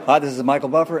Hi, this is Michael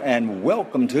Buffer, and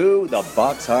welcome to the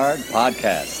Box Hard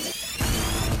Podcast.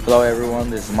 Hello, everyone.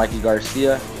 This is Mikey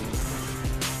Garcia.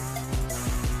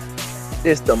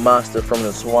 This the monster from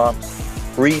the swamps,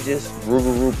 Regis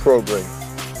Rougarou Prograis.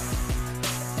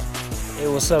 Hey,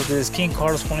 what's up? This is King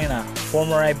Carlos Molina,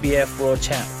 former IBF world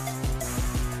champ.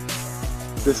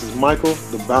 This is Michael,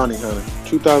 the Bounty Hunter,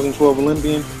 2012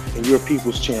 Olympian and your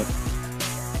people's champ.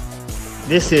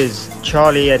 This is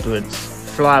Charlie Edwards,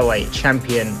 flyweight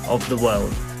champion of the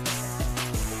world.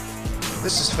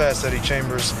 This is Fast Eddie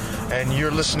Chambers, and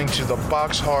you're listening to the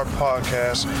Box Hard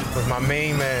Podcast with my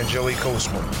main man, Joey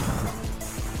Coastman.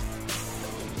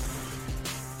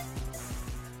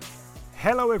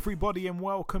 Hello everybody and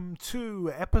welcome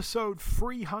to episode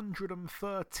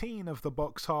 313 of the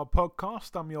Box Hard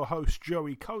Podcast. I'm your host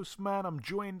Joey Coastman. I'm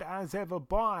joined as ever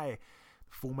by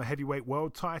former heavyweight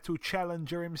world title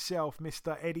challenger himself,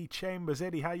 Mr. Eddie Chambers.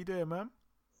 Eddie, how you doing, man?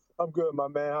 I'm good, my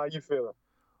man. How you feeling?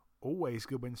 Always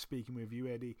good when speaking with you,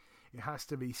 Eddie. It has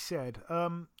to be said.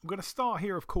 I'm going to start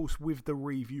here, of course, with the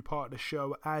review part of the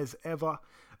show, as ever.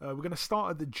 We're going to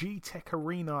start at the G-Tech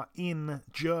Arena in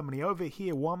Germany. Over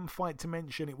here, one fight to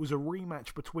mention, it was a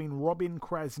rematch between Robin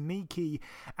Krasniqi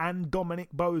and Dominic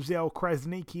Bozell.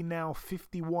 Krasniqi now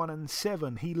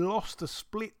 51-7. He lost a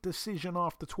split decision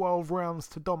after 12 rounds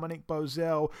to Dominic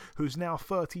Bozell, who's now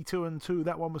 32-2.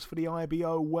 That one was for the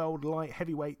IBO World Light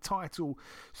Heavyweight title.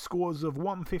 Scores of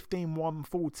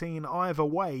 115-114 either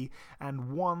way,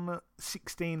 and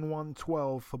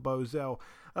 116-112 for Bozell.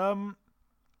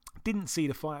 Didn't see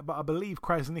the fight, but I believe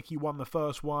Krasniqi won the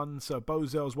first one, so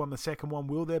Bozell's won the second one.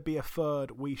 Will there be a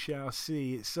third? We shall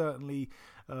see. It certainly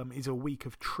is a week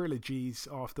of trilogies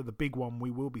after the big one we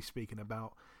will be speaking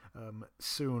about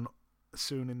soon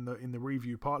in the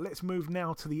review part. Let's move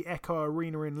now to the Echo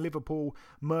Arena in Liverpool,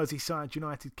 Merseyside,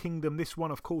 United Kingdom. This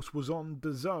one, of course, was on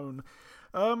DAZN.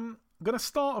 I'm going to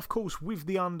start, of course, with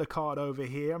the undercard over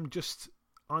here. I'm just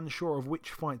unsure of which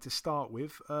fight to start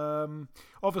with.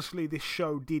 Obviously, this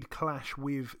show did clash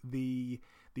with the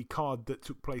card that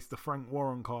took place, the Frank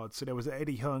Warren card. So there was an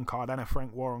Eddie Hearn card and a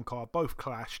Frank Warren card. Both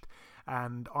clashed,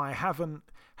 and I haven't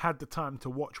had the time to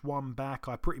watch one back.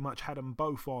 I pretty much had them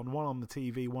both on, one on the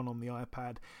TV, one on the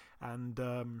iPad, and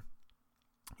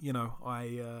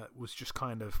I was just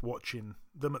kind of watching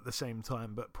them at the same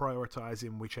time, but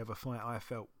prioritizing whichever fight I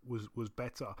felt was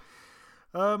better.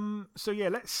 So yeah,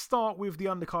 let's start with the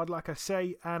undercard, like I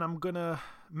say, and I'm gonna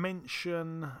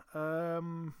mention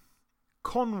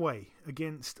Conway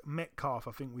against Metcalf.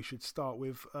 I think we should start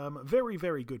with very,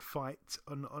 very good fight,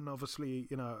 and obviously,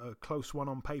 a close one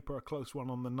on paper, a close one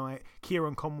on the night.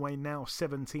 Kieran Conway now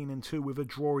 17-2 with a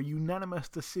draw, a unanimous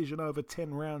decision over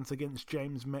 10 rounds against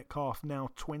James Metcalf, now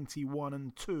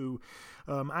 21-2.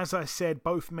 As I said,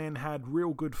 both men had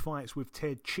real good fights with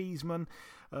Ted Cheeseman.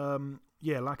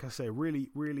 Yeah, like I say,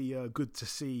 really, really good to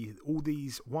see all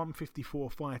these 154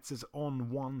 fighters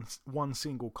on one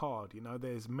single card.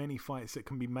 There's many fights that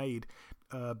can be made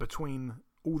between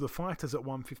all the fighters at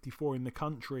 154 in the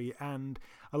country, and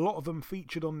a lot of them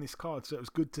featured on this card, so it was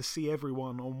good to see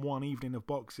everyone on one evening of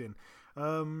boxing.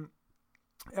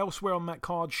 Elsewhere on that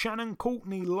card, Shannon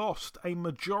Courtney lost a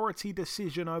majority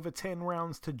decision over 10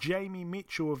 rounds to Jamie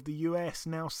Mitchell of the US,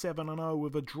 now 7-0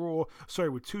 with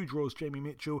with 2 draws, Jamie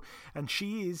Mitchell, and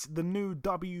she is the new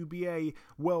WBA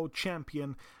world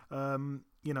champion.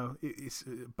 It's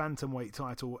a bantamweight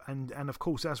title, and of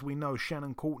course, as we know,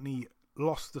 Shannon Courtney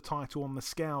lost the title on the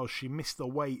scales. She missed the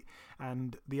weight,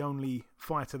 and the only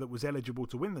fighter that was eligible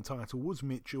to win the title was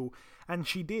Mitchell, and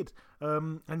she did.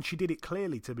 And she did it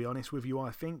clearly, to be honest with you,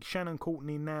 I think. Shannon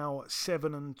Courtney now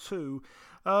 7-2.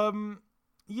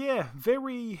 Yeah,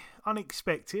 very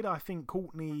unexpected. I think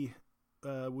Courtney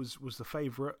was the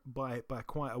favourite by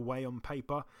quite a way on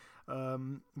paper.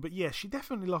 But yeah, she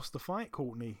definitely lost the fight,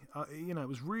 Courtney. It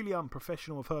was really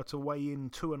unprofessional of her to weigh in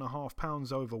 2.5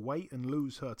 pounds overweight and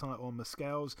lose her title on the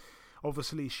scales.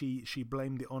 Obviously, she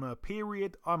blamed it on her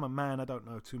period. I'm a man, I don't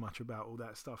know too much about all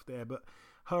that stuff there, but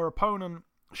her opponent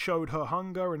showed her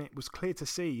hunger, and it was clear to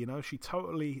see, she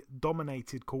totally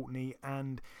dominated Courtney,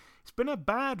 and it's been a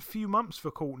bad few months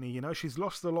for Courtney. She's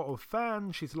lost a lot of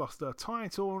fans, she's lost her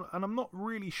title, and I'm not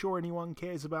really sure anyone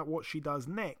cares about what she does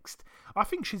next. I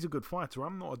think she's a good fighter.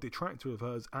 I'm not a detractor of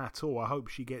hers at all. I hope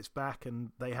she gets back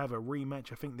and they have a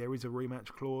rematch. I think there is a rematch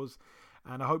clause,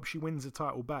 and I hope she wins the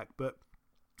title back. But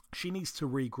she needs to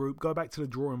regroup, go back to the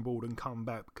drawing board and come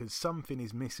back, because something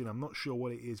is missing. I'm not sure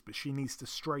what it is, but she needs to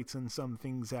straighten some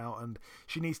things out, and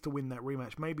she needs to win that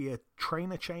rematch. Maybe a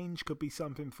trainer change could be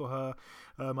something for her.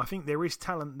 I think there is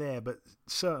talent there, but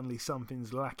certainly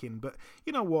something's lacking. But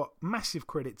you know what? Massive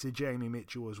credit to Jamie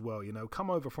Mitchell as well. You know, come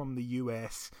over from the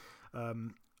US.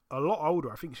 A lot older.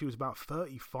 I think she was about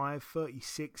 35,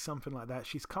 36, something like that.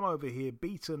 She's come over here,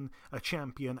 beaten a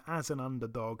champion as an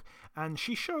underdog, and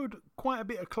she showed quite a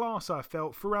bit of class, I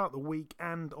felt, throughout the week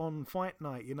and on fight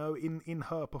night, you know, in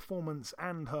her performance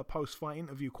and her post-fight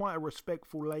interview. Quite a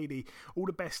respectful lady. All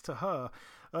the best to her.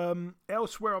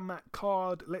 Elsewhere on that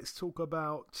card, let's talk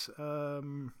about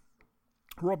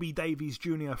Robbie Davies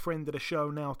Jr., friend of the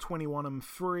show, now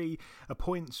 21-3, a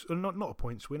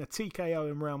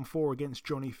TKO in round 4 against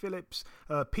Johnny Phillips.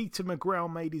 Peter McGraw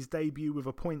made his debut with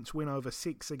a points win over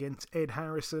 6 against Ed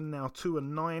Harrison, now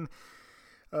 2-9.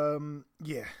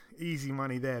 Yeah, easy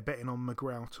money there, betting on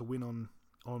McGraw to win on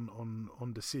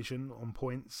decision, on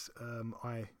points.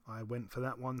 I went for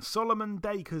that one. Solomon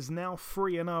Dakers now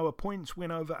 3-0, a points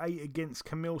win over 8 against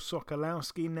Kamil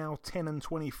Sokolowski, now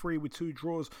 10-23 with 2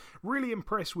 draws. Really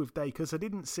impressed with Dakers. I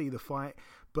didn't see the fight,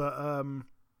 but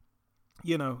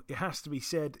you know, it has to be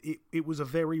said, it was a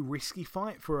very risky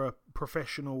fight for a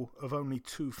professional of only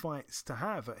 2 fights to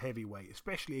have at heavyweight,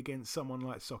 especially against someone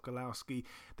like Sokolowski.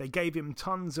 They gave him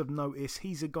tons of notice.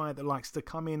 He's a guy that likes to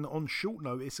come in on short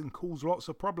notice and cause lots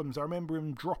of problems. I remember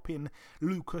him dropping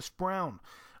Lucas Brown.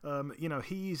 You know,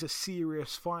 he's a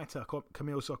serious fighter,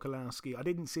 Kamil Sokolowski. I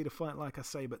didn't see the fight, like I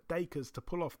say, but Dakers to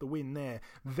pull off the win there,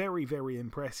 very, very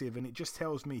impressive, and it just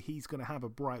tells me he's going to have a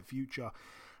bright future.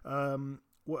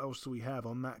 What else do we have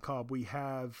on that card? We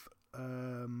have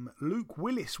Luke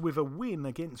Willis with a win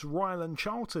against Ryland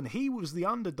Charlton. He was the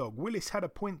underdog. Willis had a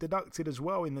point deducted as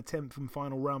well in the 10th and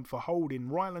final round for holding.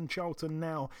 Ryland Charlton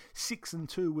now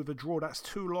 6-2 with a draw. That's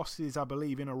 2 losses, I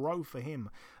believe, in a row for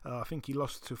him. I think he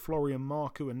lost to Florian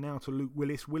Marku and now to Luke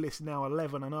Willis. Willis now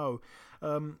 11-0.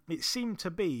 It seemed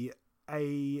to be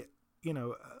a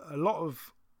lot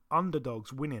of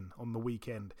underdogs winning on the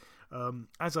weekend.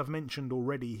 As I've mentioned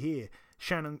already here,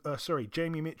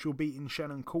 Jamie Mitchell beating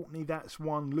Shannon Courtney, that's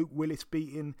one. Luke Willis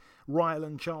beating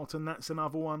Ryland Charlton, that's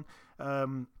another one.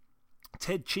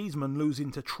 Ted Cheeseman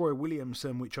losing to Troy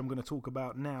Williamson, which I'm going to talk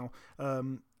about now.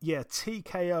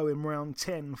 TKO in round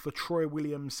 10 for Troy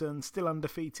Williamson, still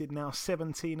undefeated now,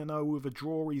 17-0 with a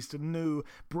draw. He's the new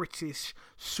British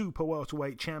super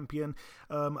welterweight champion.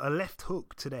 A left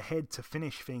hook to the head to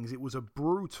finish things. It was a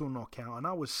brutal knockout, and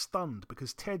I was stunned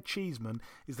because Ted Cheeseman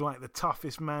is like the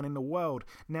toughest man in the world.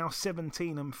 Now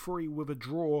 17-3 with a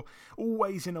draw.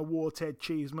 Always in a war, Ted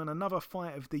Cheeseman. Another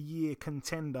fight of the year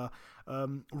contender.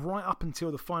 Right up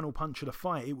until the final punch of the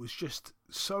fight, it was just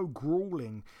so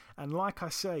grueling, and like I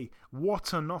say,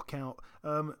 what a knockout.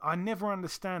 I never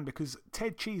understand, because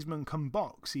Ted Cheeseman can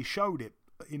box. He showed it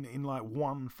in like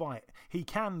one fight. He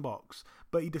can box,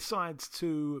 but he decides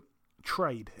to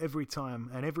trade every time,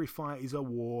 and every fight is a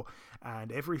war,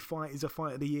 and every fight is a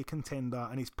fight of the year contender,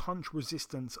 and his punch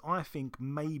resistance, I think,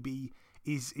 maybe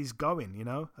is going, you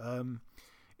know.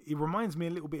 It reminds me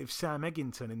a little bit of Sam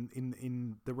Eggington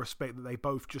in the respect that they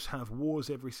both just have wars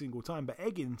every single time. But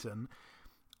Eggington,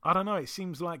 I don't know, it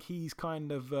seems like he's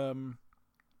kind of...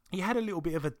 he had a little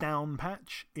bit of a down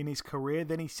patch in his career.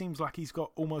 Then he seems like he's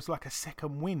got almost like a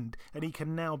second wind, and he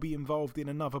can now be involved in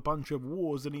another bunch of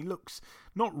wars, and he looks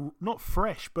not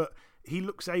fresh, but he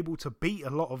looks able to beat a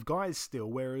lot of guys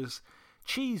still. Whereas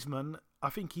Cheeseman,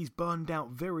 I think he's burned out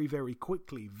very, very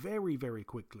quickly. Very, very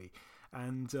quickly.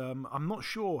 And I'm not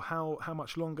sure how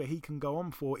much longer he can go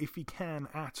on for, if he can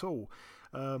at all.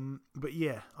 But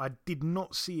yeah, I did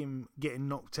not see him getting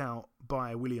knocked out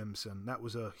by Williamson. That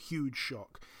was a huge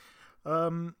shock.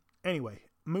 Anyway,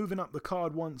 moving up the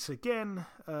card once again,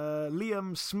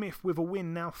 Liam Smith with a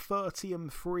win, now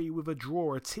 30-3 with a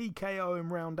draw. A TKO in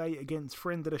round 8 against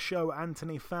friend of the show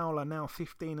Anthony Fowler, now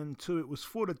 15-2. It was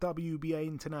for the WBA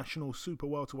International Super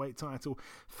Welterweight title.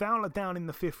 Fowler down in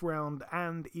the 5th round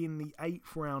and in the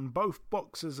 8th round. Both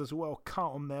boxers as well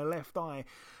cut on their left eye.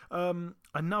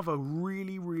 Another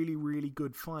really, really, really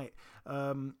good fight.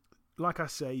 Like I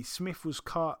say, Smith was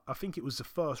cut. I think it was the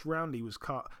first round he was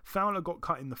cut. Fowler got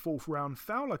cut in the 4th round.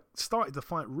 Fowler started the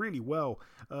fight really well.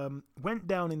 Went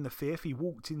down in the 5th. He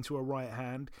walked into a right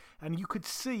hand. And you could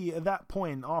see at that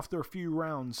point, after a few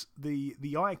rounds, the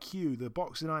IQ, the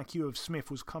boxing IQ of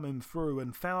Smith was coming through.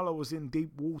 And Fowler was in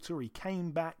deep water. He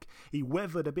came back. He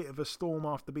weathered a bit of a storm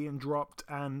after being dropped.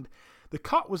 And the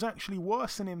cut was actually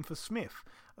worsening for Smith.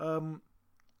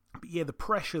 But yeah, the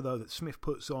pressure, though, that Smith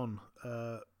puts on...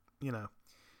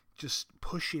 just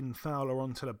pushing Fowler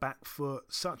onto the back foot.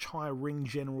 Such high ring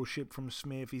generalship from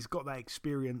Smith. He's got that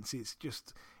experience. It's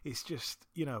just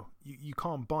you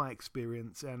can't buy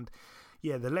experience. And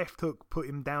yeah, the left hook put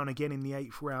him down again in the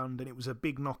 8th round, and it was a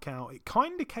big knockout. It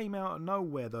kind of came out of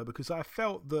nowhere though, because I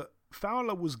felt that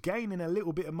Fowler was gaining a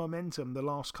little bit of momentum the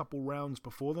last couple rounds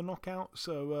before the knockout.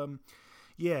 So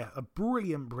yeah, a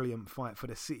brilliant fight for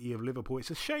the city of Liverpool. It's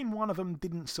a shame one of them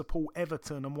didn't support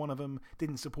Everton and one of them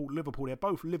didn't support Liverpool. They're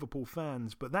both Liverpool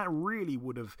fans, but that really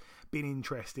would have been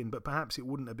interesting. But perhaps it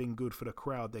wouldn't have been good for the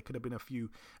crowd. There could have been a few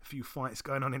fights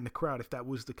going on in the crowd if that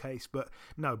was the case. But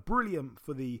no, brilliant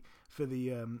for the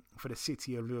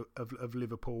city of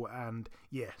Liverpool. And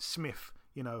yeah, Smith,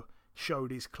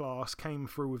 showed his class, came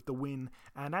through with the win,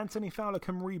 and Anthony Fowler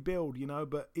can rebuild,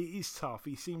 but it is tough.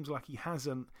 He seems like he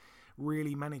hasn't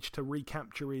really managed to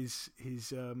recapture his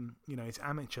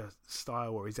amateur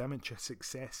style or his amateur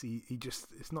success. He just,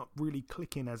 it's not really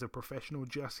clicking as a professional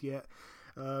just yet.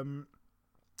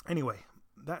 Anyway,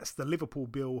 that's the Liverpool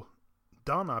bill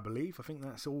done, I believe. I think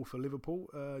that's all for Liverpool.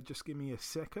 Just give me a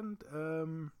second.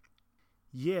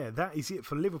 Yeah, that is it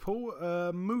for Liverpool.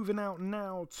 Moving out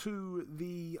now to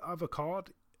the other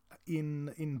card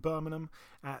in Birmingham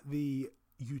at the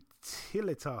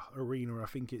Utilita Arena, I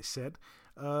think it said.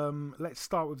 Let's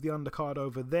start with the undercard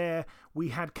over there. We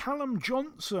had Callum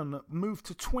Johnson move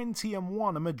to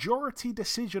 20-1, a majority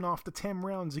decision after 10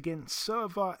 rounds against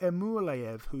Server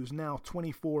Emuleyev, who's now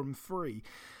 24-3.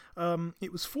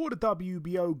 It was for the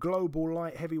WBO Global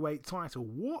Light Heavyweight title.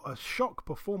 What a shock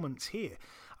performance here.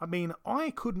 I mean,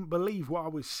 I couldn't believe what I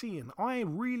was seeing. I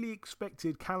really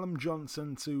expected Callum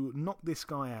Johnson to knock this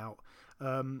guy out.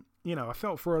 I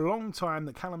felt for a long time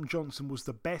that Callum Johnson was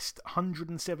the best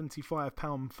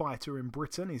 175-pound fighter in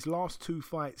Britain. His last 2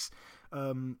 fights,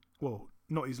 well,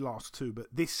 not his last 2, but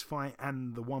this fight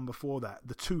and the one before that,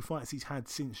 the 2 fights he's had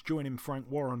since joining Frank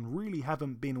Warren really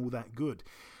haven't been all that good.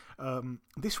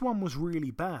 This one was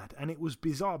really bad, and it was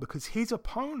bizarre because his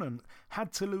opponent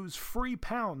had to lose 3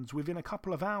 pounds within a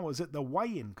couple of hours at the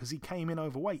weigh-in because he came in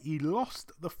overweight. He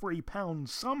lost the 3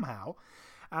 pounds somehow,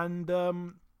 and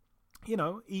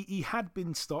he had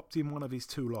been stopped in one of his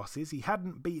 2 losses. He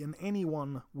hadn't beaten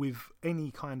anyone with any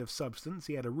kind of substance.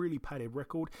 He had a really padded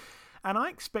record. And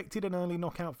I expected an early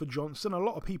knockout for Johnson. A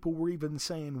lot of people were even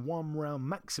saying 1 round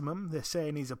maximum. They're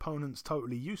saying his opponent's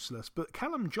totally useless. But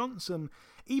Callum Johnson,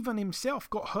 even himself,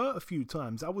 got hurt a few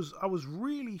times. I was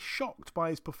really shocked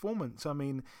by his performance. I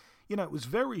mean, it was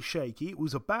very shaky. It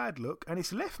was a bad look. And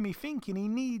it's left me thinking he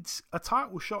needs a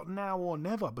title shot now or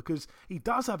never, because he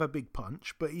does have a big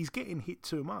punch, but he's getting hit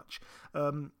too much.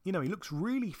 He looks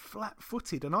really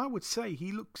flat-footed, and I would say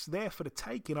he looks there for the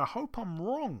taking. I hope I'm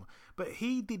wrong, but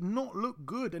he did not look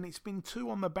good, and it's been 2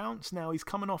 on the bounce now. He's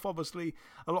coming off, obviously,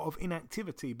 a lot of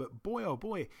inactivity, but boy, oh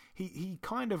boy, he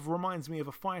kind of reminds me of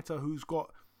a fighter who's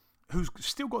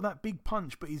still got that big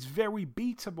punch, but he's very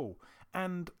beatable.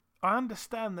 And I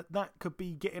understand that could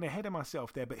be getting ahead of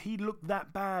myself there, but he looked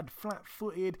that bad,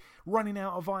 flat-footed, running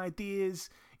out of ideas.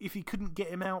 If he couldn't get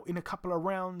him out in a couple of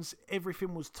rounds,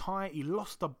 everything was tight. He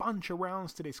lost a bunch of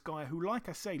rounds to this guy who, like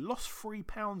I say, lost 3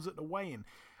 pounds at the weigh-in.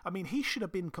 I mean, he should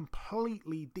have been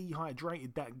completely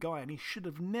dehydrated, that guy, and he should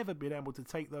have never been able to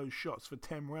take those shots for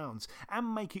 10 rounds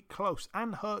and make it close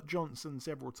and hurt Johnson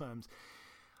several times.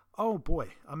 Oh boy,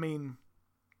 I mean,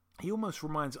 he almost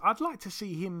reminds... I'd like to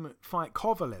see him fight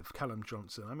Kovalev, Callum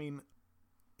Johnson. I mean,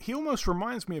 he almost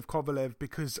reminds me of Kovalev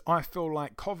because I feel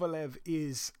like Kovalev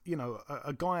is,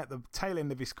 a guy at the tail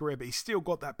end of his career, but he's still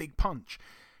got that big punch.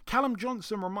 Callum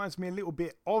Johnson reminds me a little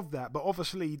bit of that, but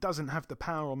obviously he doesn't have the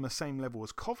power on the same level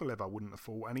as Kovalev, I wouldn't have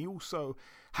thought, and he also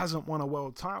hasn't won a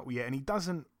world title yet, and he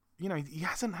doesn't... he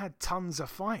hasn't had tons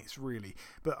of fights, really.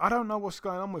 But I don't know what's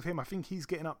going on with him. I think he's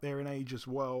getting up there in age as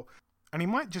well. And he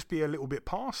might just be a little bit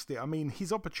past it. I mean,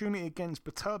 his opportunity against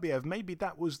Beterbiev, maybe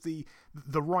that was the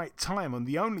right time and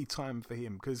the only time for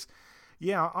him. Because,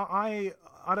 yeah, I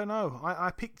don't know. I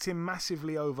picked him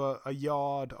massively over a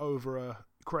Yard, over a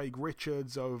Craig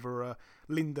Richards, over a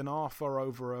Lyndon Arthur,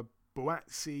 over a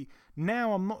Buatsi.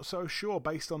 Now I'm not so sure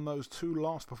based on those 2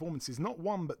 last performances. Not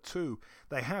 1, but 2.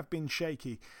 They have been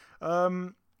shaky.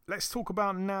 Let's talk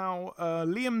about now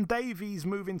Liam Davies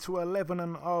moving to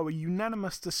 11-0. A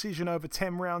unanimous decision over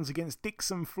 10 rounds against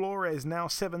Dixon Flores, now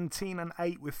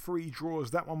 17-8 with 3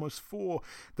 draws. That one was for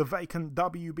the vacant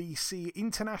WBC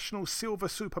International Silver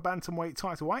Super Bantamweight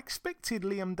title. I expected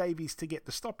Liam Davies to get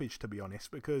the stoppage, to be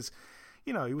honest, because,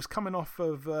 he was coming off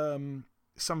of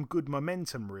some good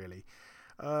momentum, really.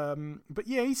 But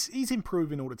yeah, he's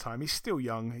improving all the time. He's still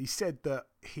young. He said that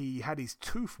he had his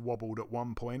tooth wobbled at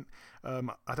one point.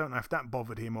 I don't know if that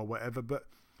bothered him or whatever, but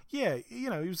yeah, he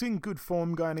was in good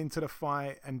form going into the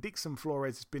fight, and Dixon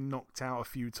Flores has been knocked out a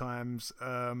few times.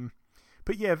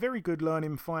 But yeah, very good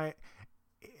learning fight.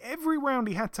 Every round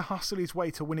he had to hustle his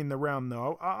way to winning the round,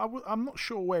 though. I'm not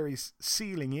sure where his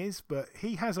ceiling is, but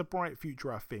he has a bright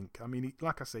future, I think. I mean,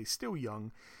 like I say, still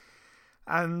young.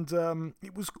 And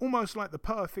it was almost like the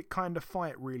perfect kind of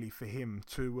fight, really, for him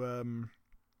to,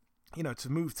 to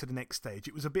move to the next stage.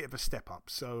 It was a bit of a step up.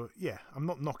 So, yeah, I'm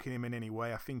not knocking him in any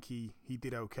way. I think he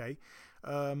did okay.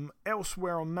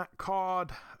 Elsewhere on that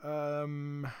card,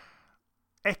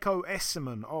 Echo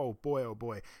Esserman, oh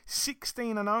boy,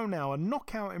 16-0 now, a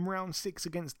knockout in round 6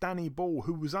 against Danny Ball,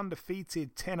 who was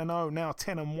undefeated, 10-0, now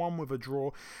 10-1 with a draw.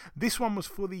 This one was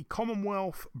for the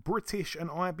Commonwealth, British and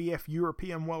IBF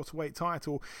European welterweight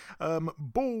title.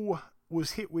 Ball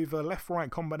was hit with a left-right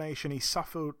combination. He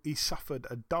suffered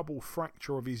a double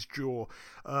fracture of his jaw.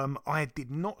 I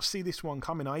did not see this one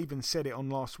coming. I even said it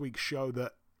on last week's show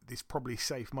that it's probably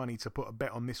safe money to put a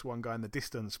bet on this one going the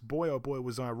distance. Boy, oh boy,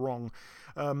 was I wrong.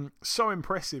 So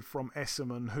impressive from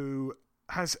Esserman, who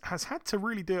has had to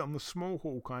really do it on the small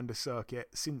hall kind of circuit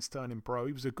since turning pro.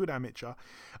 He was a good amateur.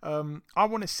 I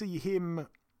want to see him,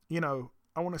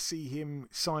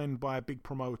 signed by a big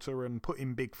promoter and put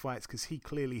in big fights, because he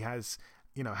clearly has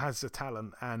the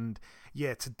talent. And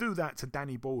yeah, to do that to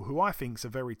Danny Ball, who I think is a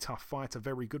very tough fighter,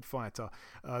 very good fighter,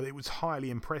 it was highly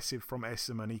impressive from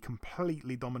Esserman. He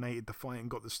completely dominated the fight and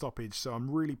got the stoppage, so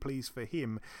I'm really pleased for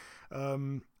him.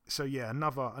 So yeah,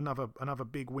 another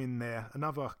big win there,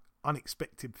 another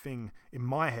unexpected thing in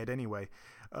my head anyway.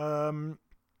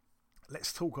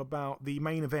 Let's talk about the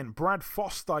main event. Brad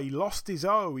Foster, he lost his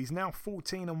O. He's now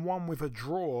 14-1 with a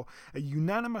draw. A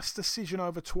unanimous decision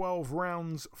over 12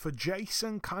 rounds for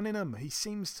Jason Cunningham. He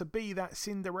seems to be that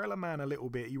Cinderella man a little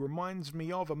bit. He reminds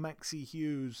me of a Maxie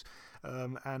Hughes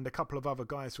and a couple of other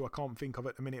guys who I can't think of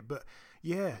at the minute. But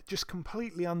yeah, just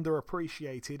completely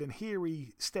underappreciated. And here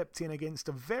he stepped in against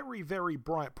a very, very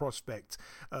bright prospect.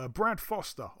 Brad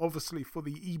Foster, obviously for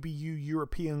the EBU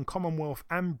European, Commonwealth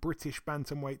and British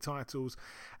bantamweight titles.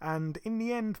 And in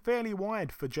the end, fairly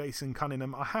wide for Jason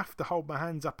Cunningham. I have to hold my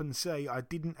hands up and say I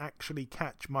didn't actually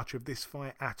catch much of this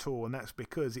fight at all. And that's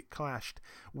because it clashed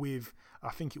with, I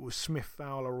think it was Smith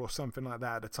Fowler or something like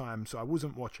that at the time. So I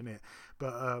wasn't watching it.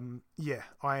 But yeah,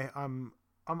 I'm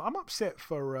upset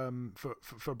for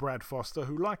Brad Foster,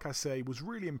 who, like I say, was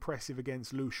really impressive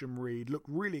against Lucian Reed, looked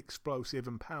really explosive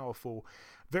and powerful,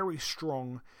 very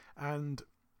strong, and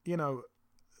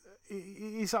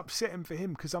it's upsetting for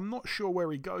him because I'm not sure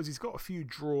where he goes. He's got a few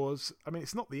draws. I mean,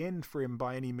 it's not the end for him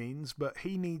by any means, but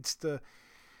he needs to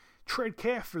tread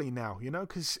carefully now,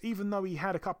 because even though he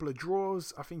had a couple of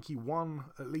draws, I think he won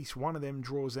at least one of them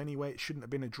draws anyway. It shouldn't have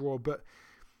been a draw, but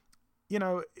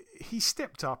he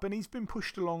stepped up and he's been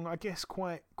pushed along, I guess,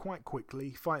 quite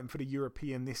quickly, fighting for the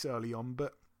European this early on.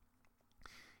 But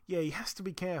yeah, he has to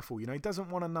be careful. He doesn't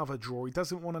want another draw. He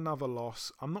doesn't want another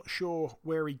loss. I'm not sure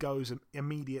where he goes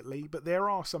immediately, but there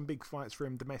are some big fights for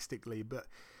him domestically. But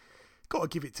got to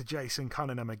give it to Jason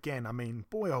Cunningham again. I mean,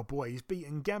 boy, oh boy, he's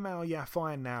beaten Gamal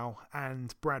Yafai now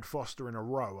and Brad Foster in a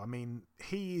row. I mean,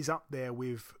 he is up there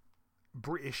with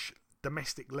British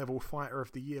domestic level fighter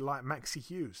of the year like Maxie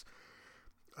Hughes.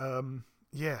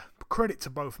 Yeah, credit to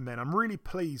both men. I'm really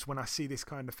pleased when I see this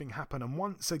kind of thing happen. And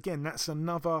once again, that's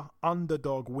another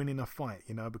underdog winning a fight,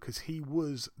 because he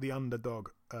was the underdog,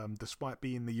 despite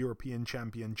being the European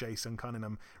champion, Jason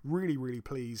Cunningham. Really, really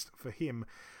pleased for him.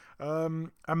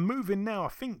 I'm moving now. I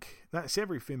think that's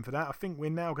everything for that. I think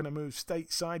we're now going to move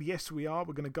stateside. Yes, we are.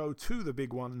 We're going to go to the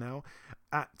big one now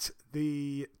at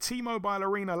the T-Mobile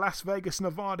Arena, Las Vegas,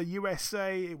 Nevada,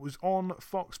 USA. It was on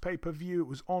Fox pay-per-view. It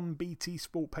was on BT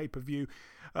Sport pay-per-view.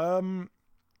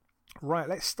 Right,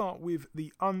 let's start with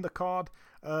the undercard.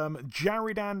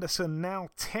 Jared Anderson now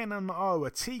 10-0,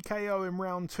 a TKO in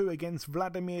round 2 against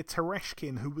Vladimir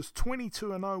Tereshkin, who was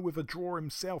 22-0 with a draw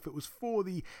himself. It was for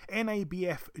the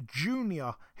NABF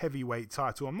Junior Heavyweight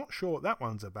title. I'm not sure what that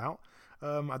one's about.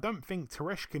 I don't think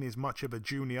Tereshkin is much of a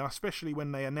junior, especially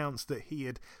when they announced that he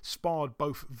had sparred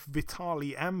both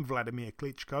Vitaly and Vladimir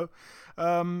Klitschko.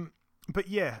 But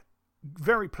yeah,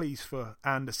 very pleased for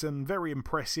Anderson. Very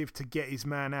impressive to get his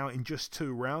man out in just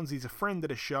 2 rounds. He's a friend of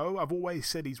the show. I've always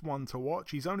said he's one to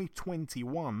watch. He's only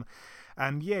 21.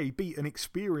 And yeah, he beat an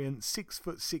experienced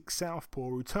 6'6" southpaw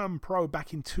who turned pro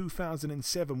back in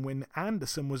 2007 when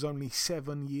Anderson was only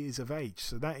 7 years of age.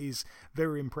 So that is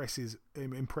very impressive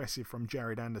from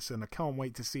Jared Anderson. I can't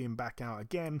wait to see him back out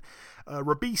again.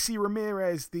 Robeisy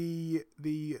Ramirez, the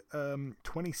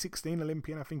 2016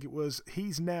 Olympian, I think it was,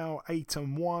 he's now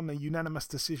 8-1, a unanimous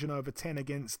decision over 10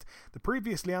 against the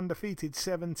previously undefeated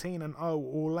 17-0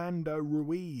 Orlando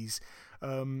Ruiz,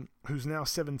 who's now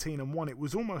 17-1. It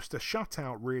was almost a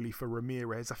shutout really for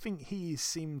Ramirez. I think he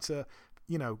seemed to,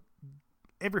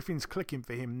 everything's clicking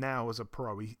for him now as a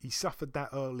pro. He suffered that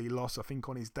early loss, I think,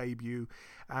 on his debut,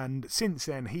 and since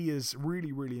then he has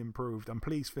really, really improved. I'm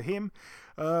pleased for him.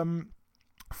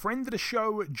 Friend of the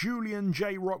show, Julian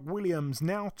J. Rock Williams,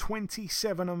 now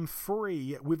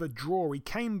 27-3 with a draw. He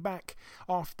came back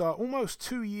after almost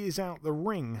 2 years out the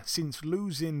ring since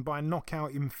losing by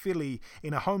knockout in Philly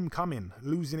in a homecoming,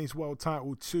 losing his world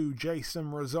title to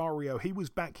Jason Rosario. He was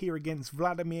back here against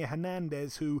Vladimir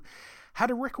Hernandez, who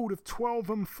had a record of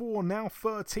 12-4, now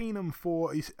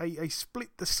 13-4. A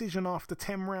split decision after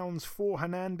 10 rounds for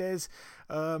Hernandez.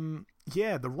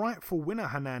 Yeah, the rightful winner,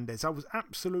 Hernandez. I was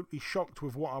absolutely shocked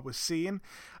with what I was seeing.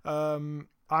 I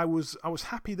was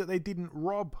happy that they didn't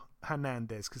rob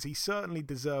Hernandez because he certainly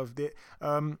deserved it.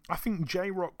 I think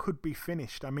J-Rock could be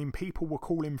finished. I mean, people were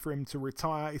calling for him to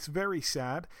retire. It's very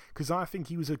sad because I think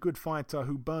he was a good fighter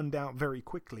who burned out very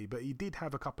quickly, but he did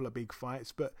have a couple of big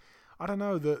fights. But I don't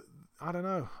know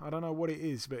what it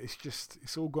is, but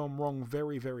it's all gone wrong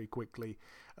very, very quickly.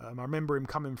 I remember him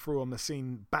coming through on the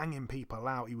scene, banging people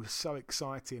out. He was so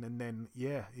exciting, and then,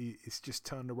 it's just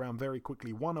turned around very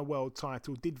quickly. Won a world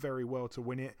title, did very well to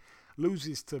win it,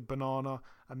 loses to Banana,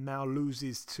 and now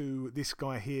loses to this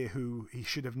guy here who he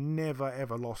should have never,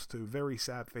 ever lost to. Very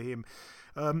sad for him.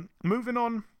 Moving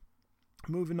on,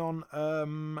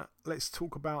 let's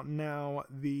talk about now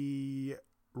the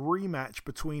rematch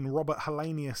between Robert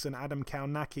Helenius and Adam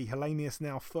Kownacki. Helenius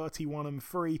now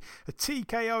 31-3, a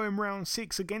TKO in round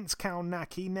 6 against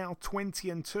Kownacki, now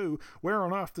 20-2. Where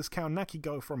on earth does Kownacki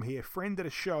go from here? Friend of the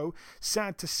show,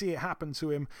 sad to see it happen to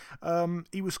him.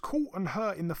 He was caught and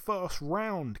hurt in the first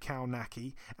round,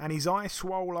 Kownacki, and his eye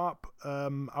swole up.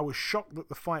 I was shocked that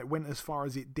the fight went as far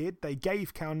as it did. They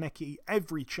gave Kownacki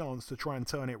every chance to try and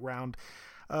turn it round.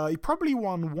 He probably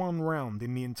won one round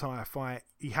in the entire fight.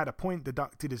 He had a point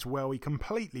deducted as well. He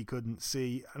completely couldn't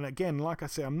see. And again, like I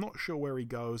say, I'm not sure where he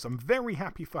goes. I'm very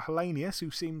happy for Helenius, who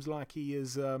seems like he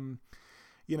is, I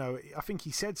think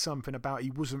he said something about he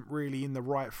wasn't really in the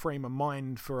right frame of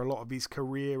mind for a lot of his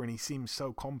career, and he seems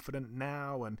so confident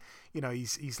now, and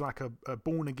he's like a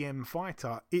born-again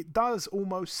fighter. It does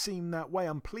almost seem that way.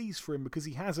 I'm pleased for him because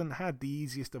he hasn't had the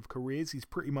easiest of careers. He's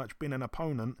pretty much been an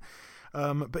opponent.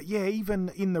 But yeah, even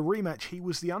in the rematch, he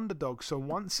was the underdog. So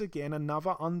once again,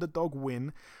 another underdog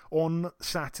win on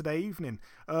Saturday evening.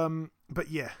 But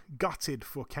yeah, gutted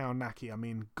for Kownacki. I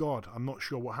mean, God, I'm not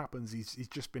sure what happens. He's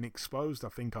just been exposed, I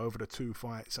think, over the two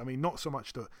fights. I mean, not so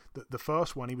much the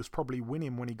first one. He was probably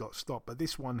winning when he got stopped. But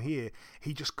this one here,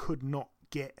 he just could not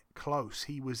get close.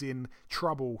 He was in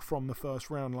trouble from the first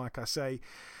round, like I say.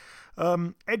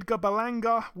 Edgar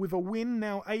Berlanga with a win,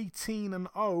 now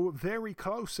 18-0, very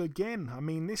close again. I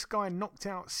mean, this guy knocked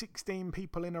out 16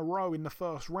 people in a row in the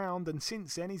first round, and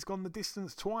since then he's gone the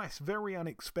distance twice. Very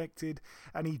unexpected,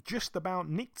 and he just about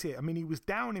nicked it. I mean, he was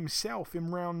down himself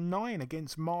in round 9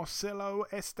 against Marcelo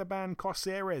Esteban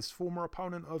Caceres, former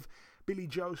opponent of Billy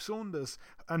Joe Saunders.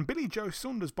 And Billy Joe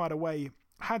Saunders, by the way,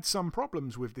 had some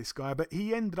problems with this guy, but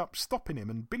he ended up stopping him,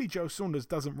 and Billy Joe Saunders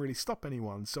doesn't really stop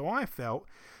anyone. So I felt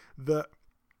that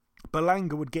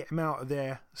Berlanga would get him out of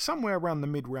there somewhere around the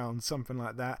mid-round, something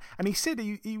like that. And he said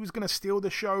he was going to steal the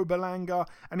show, Berlanga,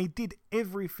 and he did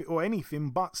everything or anything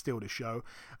but steal the show.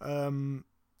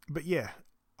 But yeah,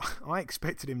 I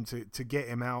expected him to get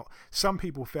him out. Some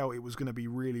people felt it was going to be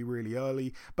really, really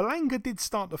early. Berlanga did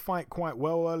start the fight quite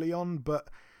well early on, but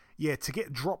yeah, to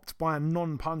get dropped by a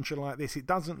non-puncher like this, it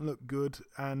doesn't look good,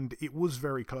 and it was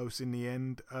very close in the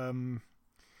end.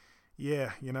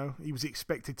 Yeah, he was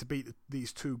expected to beat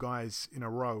these two guys in a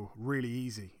row really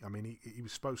easy. I mean, he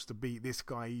was supposed to beat this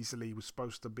guy easily. He was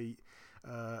supposed to beat,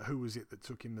 who was it that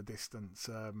took him the distance?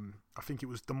 I think it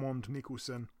was Demond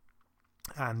Nicholson.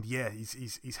 And yeah,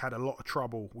 he's had a lot of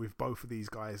trouble with both of these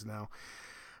guys now.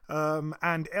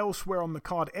 And elsewhere on the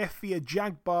card, Efia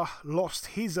Jagba lost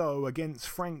his O against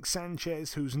Frank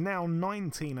Sanchez, who's now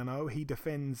 19-0. He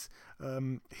defends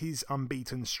his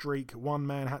unbeaten streak. One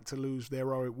man had to lose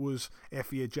their O. It was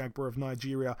Efia Jagba of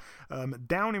Nigeria.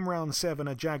 Down in round 7,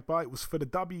 a Jagba. It was for the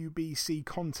WBC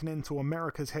Continental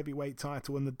Americas heavyweight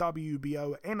title and the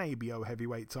WBO NABO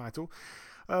heavyweight title.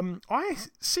 I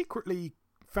secretly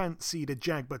fancied a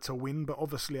Jagba to win, but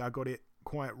obviously I got it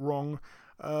quite wrong.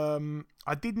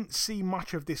 I didn't see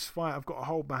much of this fight. I've got to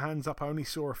hold my hands up. I only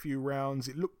saw a few rounds.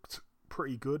 It looked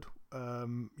pretty good,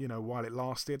 while it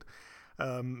lasted.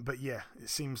 But yeah, it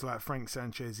seems like Frank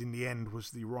Sanchez in the end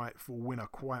was the rightful winner,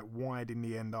 quite wide in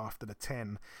the end after the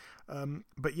 10.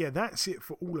 But yeah, that's it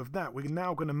for all of that. We're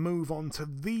now going to move on to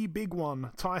the big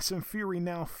one. Tyson Fury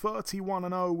now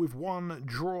 31-0 with one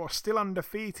draw, still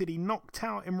undefeated. He knocked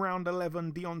out in round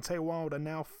 11 Deontay Wilder,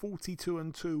 now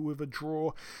 42-2 with a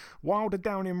draw. Wilder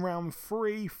down in round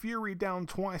 3, Fury down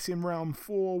twice in round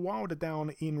 4, Wilder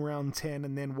down in round 10,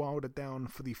 and then Wilder down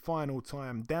for the final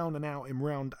time, down and out in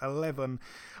round 11.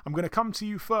 I'm going to come to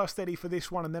you first, Eddie, for this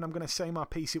one, and then I'm going to say my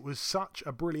piece. It was such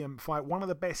a brilliant fight, one of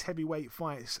the best heavyweight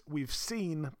fights we've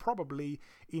seen probably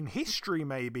in history,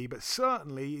 maybe, but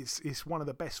certainly it's one of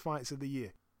the best fights of the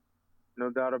year. No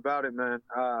doubt about it, man.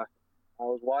 I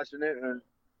was watching it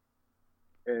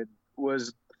and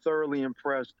was thoroughly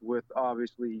impressed with,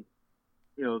 obviously,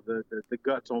 the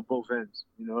guts on both ends.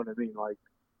 You know what I mean? Like,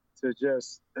 to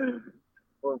just we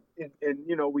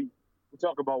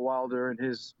talk about Wilder and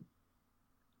his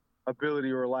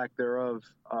ability or lack thereof,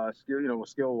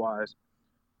 skill wise.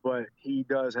 But he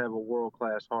does have a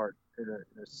world-class heart and a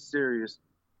serious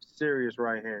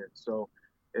right hand. So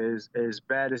as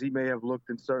bad as he may have looked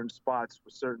in certain spots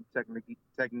with certain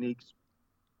techniques,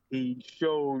 he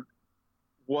showed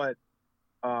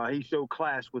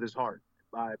class with his heart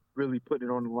by really putting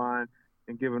it on the line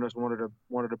and giving us one of the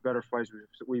better fights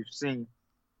we've seen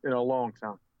in a long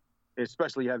time,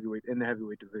 especially in the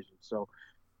heavyweight division. So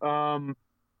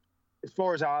as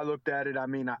far as how I looked at it, I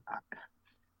mean,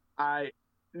 I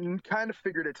kind of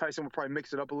figured that Tyson would probably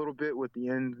mix it up a little bit with the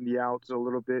ins and the outs a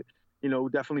little bit.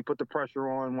 Definitely put the pressure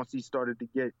on once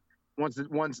Deontay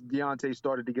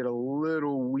started to get a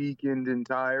little weakened and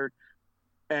tired.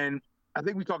 And I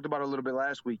think we talked about it a little bit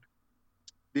last week.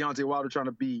 Deontay Wilder trying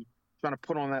to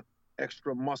put on that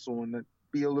extra muscle and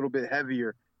be a little bit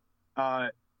heavier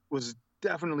was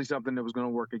definitely something that was going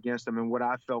to work against him. And what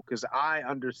I felt, because I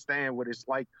understand what it's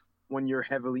like when you're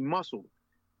heavily muscled.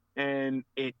 And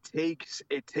it takes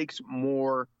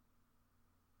more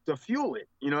to fuel it.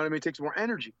 You know what I mean? It takes more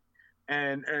energy.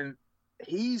 And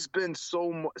he's been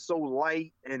so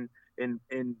light and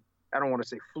I don't want to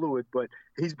say fluid, but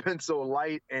he's been so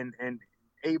light and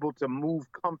able to move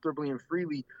comfortably and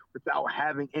freely without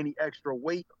having any extra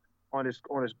weight on his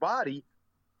body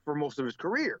for most of his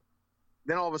career.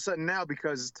 Then all of a sudden now,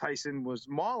 because Tyson was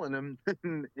mauling him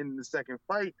in the second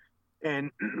fight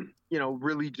and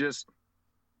really just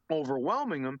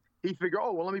overwhelming him, he figured,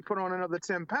 let me put on another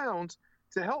 10 pounds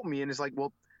to help me. And it's like,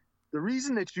 well, the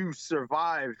reason that you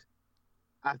survived,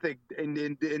 I think,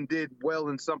 and did well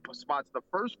in some spots the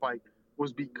first fight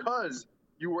was because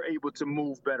you were able to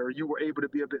move better. You were able to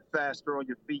be a bit faster on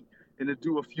your feet and to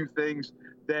do a few things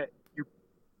that you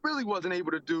really wasn't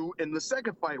able to do in the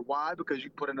second fight. Why? Because you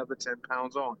put another 10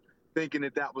 pounds on, thinking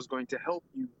that was going to help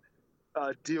you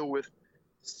deal with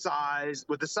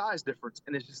the size difference.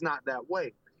 And it's just not that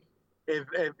way. And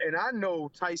I know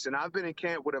Tyson, I've been in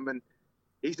camp with him, and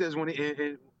he says when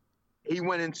he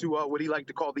went into what he liked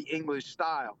to call the English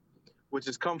style, which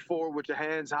is come forward with your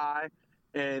hands high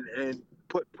and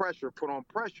put on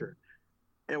pressure.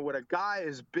 And with a guy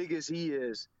as big as he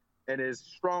is and as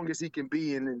strong as he can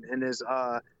be and as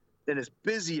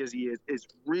busy as he is, it's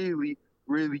really,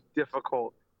 really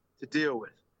difficult to deal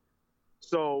with.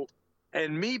 So,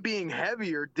 and me being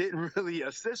heavier didn't really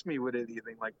assist me with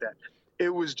anything like that. It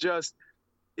was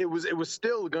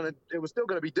still gonna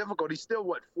be difficult. He's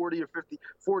still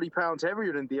 40 pounds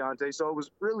heavier than Deontay. So it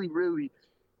was really, really,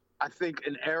 I think,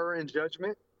 an error in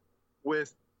judgment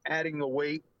with adding the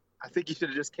weight. I think he should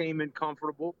have just came in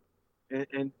comfortable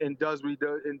and does what he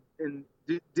does and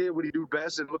did what he do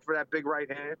best and look for that big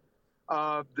right hand.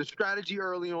 The strategy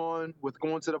early on with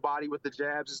going to the body with the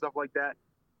jabs and stuff like that,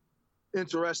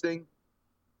 interesting.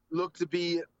 Looked to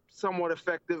be somewhat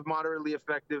effective, moderately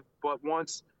effective, but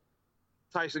once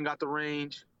Tyson got the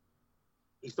range,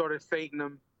 he started feinting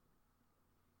him.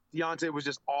 Deontay was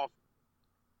just off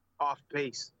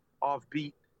pace, off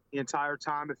beat the entire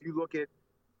time. If you look at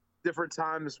different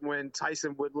times when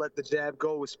Tyson would let the jab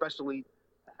go, especially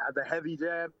the heavy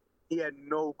jab, he had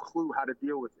no clue how to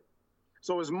deal with it.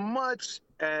 So as much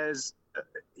as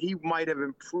he might have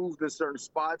improved in certain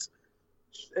spots,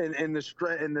 and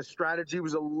the strategy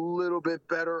was a little bit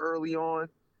better early on,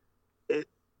 it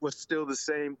was still the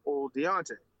same old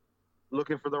Deontay,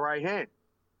 looking for the right hand,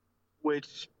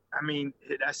 which, I mean,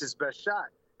 that's his best shot,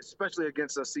 especially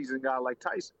against a seasoned guy like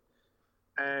Tyson.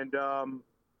 And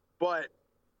but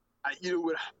you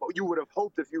would have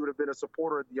hoped, if you would have been a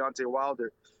supporter of Deontay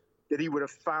Wilder, that he would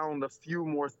have found a few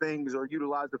more things or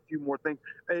utilized a few more things.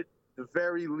 At the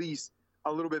very least,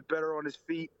 a little bit better on his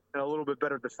feet and a little bit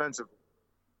better defensively.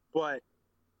 But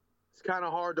it's kind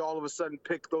of hard to all of a sudden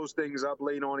pick those things up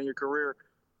late on in your career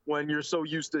when you're so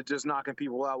used to just knocking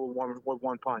people out with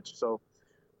one punch. So,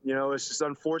 it's just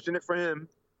unfortunate for him,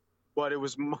 but it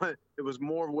was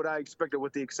more of what I expected,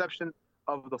 with the exception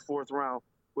of the fourth round,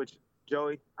 which,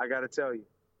 Joey, I got to tell you,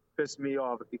 pissed me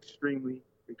off extremely,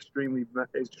 extremely,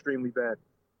 extremely bad.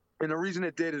 And the reason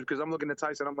it did is because I'm looking at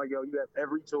Tyson. I'm like, yo, you have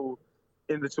every tool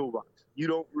in the toolbox. You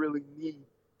don't really need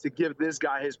to give this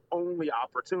guy his only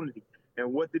opportunity.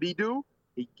 And what did he do?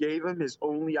 He gave him his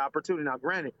only opportunity. Now,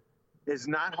 granted, it's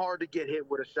not hard to get hit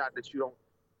with a shot that you don't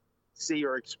see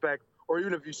or expect, or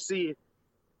even if you see it,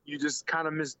 you just kind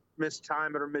of mistime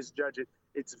it or misjudge it.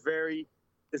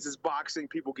 This is boxing.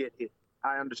 People get hit.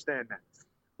 I understand that.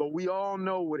 But we all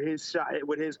know what his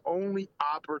only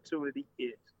opportunity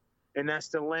is, and that's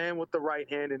to land with the right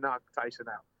hand and knock Tyson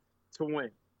out to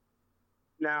win.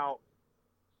 Now,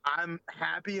 I'm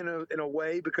happy in a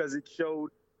way because it showed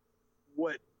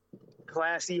what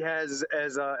class he has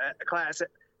as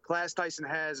class Tyson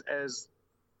has as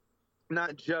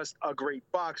not just a great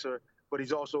boxer, but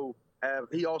he also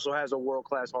has a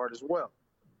world-class heart as well,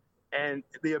 and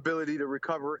the ability to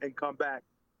recover and come back,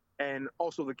 and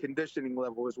also the conditioning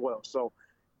level as well. So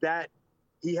that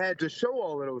he had to show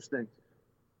all of those things.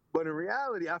 But in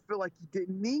reality, I feel like he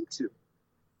didn't need to.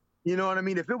 You know what I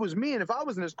mean? If it was me and if I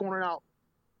was in his corner now,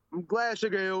 I'm glad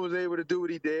Sugar Hill was able to do what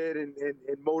he did and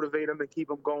motivate him and keep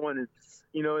him going. And,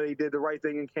 they did the right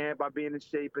thing in camp by being in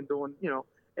shape and doing,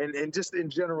 and just in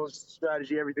general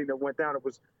strategy, everything that went down, it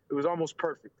was almost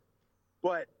perfect.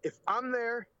 But if I'm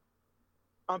there,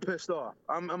 I'm pissed off.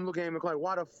 I'm looking at him like,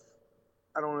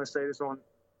 I don't want to say this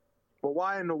but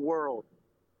why in the world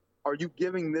are you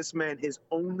giving this man his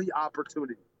only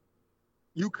opportunity?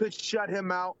 You could shut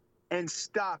him out and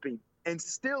stop him and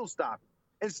still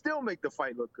make the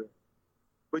fight look good.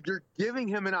 But you're giving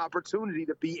him an opportunity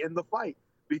to be in the fight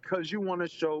because you want to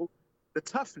show the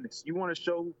toughness. You want to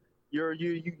show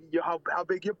how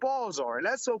big your balls are. And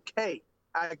that's okay.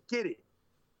 I get it.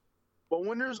 But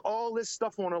when there's all this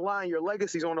stuff on the line, your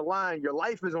legacy's on the line, your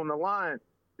life is on the line,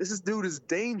 this dude is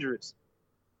dangerous.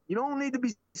 You don't need to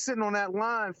be sitting on that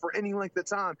line for any length of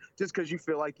time just because you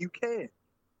feel like you can.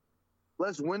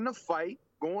 Let's win the fight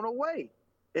going away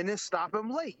and then stop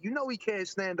him late. He can't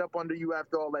stand up under you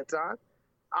after all that time.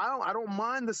 I don't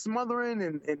mind the smothering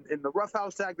and the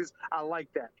roughhouse tactics. I like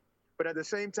that. But at the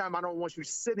same time, I don't want you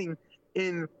sitting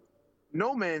in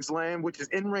no man's land, which is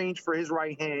in range for his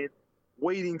right hand,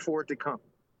 waiting for it to come.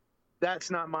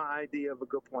 That's not my idea of a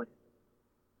good plan.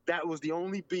 That was the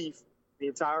only beef the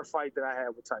entire fight that I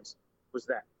had with Tyson, was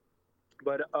that.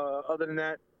 But other than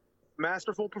that,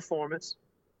 masterful performance.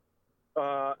 He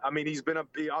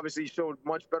obviously showed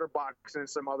much better boxing in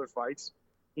some other fights,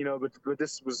 but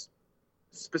this was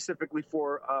specifically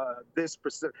for this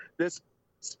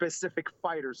specific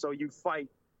fighter. So you fight,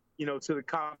 to the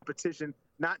competition,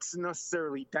 not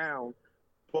necessarily down,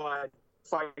 but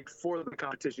fight for the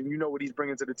competition. You know what he's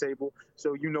bringing to the table,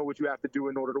 so you know what you have to do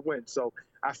in order to win. So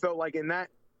I felt like in that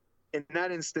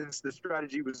instance, the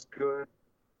strategy was good.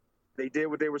 They did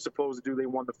what they were supposed to do. They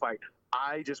won the fight.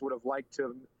 I just would have liked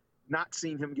to not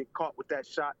seen him get caught with that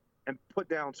shot and put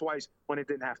down twice when it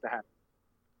didn't have to happen.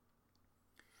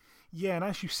 Yeah, and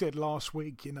as you said last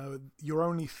week, your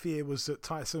only fear was that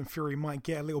Tyson Fury might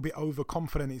get a little bit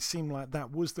overconfident. It seemed like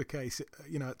that was the case,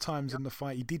 at times in the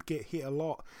fight. He did get hit a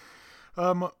lot.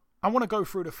 I want to go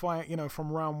through the fight,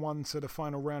 from round 1 to the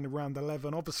final round in round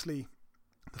 11. Obviously,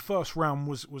 the first round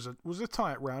was a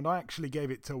tight round. I actually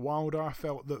gave it to Wilder. I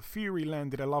felt that Fury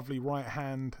landed a lovely right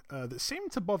hand that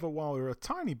seemed to bother Wilder a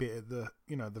tiny bit at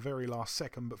the very last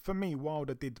second. But for me,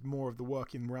 Wilder did more of the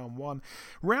work in round 1.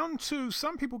 Round 2,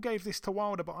 some people gave this to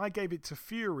Wilder, but I gave it to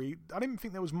Fury. I didn't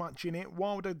think there was much in it.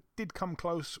 Wilder did come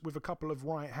close with a couple of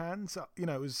right hands.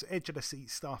 It was edge of the seat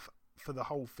stuff for the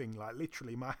whole thing. Like,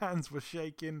 literally, my hands were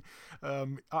shaking.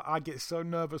 I get so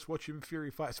nervous watching Fury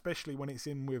fight, especially when it's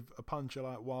in with a puncher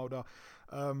like Wilder.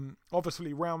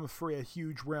 Obviously, round 3, a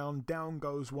huge round. Down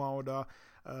goes Wilder.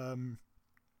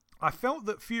 I felt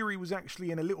that Fury was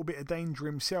actually in a little bit of danger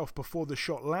himself before the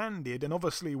shot landed, and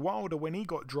obviously Wilder, when he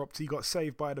got dropped, he got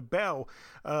saved by the bell.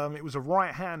 It was a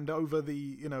right hand over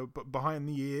the, behind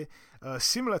the ear,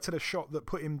 similar to the shot that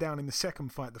put him down in the second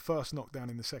fight, the first knockdown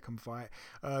in the second fight.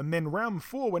 And then round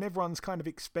 4, when everyone's kind of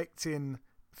expecting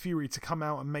Fury to come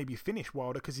out and maybe finish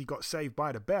Wilder because he got saved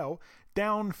by the bell,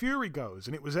 down Fury goes,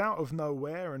 and it was out of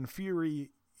nowhere, and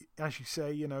Fury, as you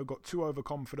say, got too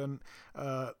overconfident.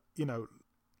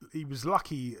 He was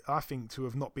lucky, I think, to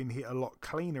have not been hit a lot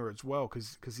cleaner as well,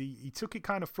 because he took it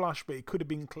kind of flush, but it could have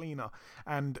been cleaner.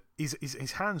 And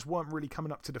his hands weren't really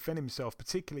coming up to defend himself,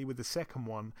 particularly with the second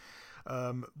one.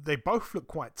 They both looked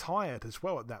quite tired as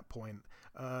well at that point.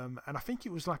 And I think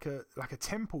it was like a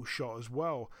temple shot as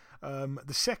well.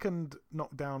 The second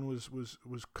knockdown was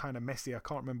kind of messy. I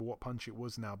can't remember what punch it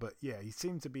was now, but yeah, he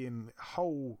seemed to be in a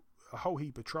whole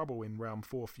heap of trouble in round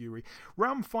 4, Fury.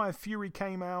 Round 5, Fury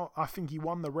came out. I think he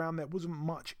won the round. There wasn't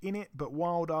much in it, but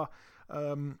Wilder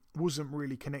wasn't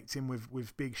really connecting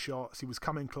with big shots. He was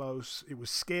coming close. It was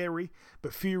scary,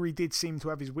 but Fury did seem to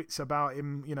have his wits about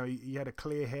him. He had a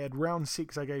clear head. Round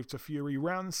 6 I gave to Fury.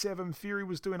 Round 7, Fury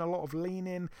was doing a lot of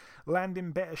leaning,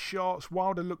 landing better shots.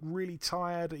 Wilder looked really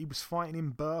tired. He was fighting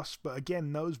in bursts, but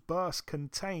again, those bursts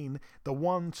contain the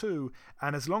 1-2,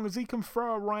 and as long as he can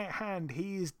throw a right hand,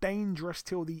 he is dangerous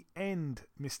till the end,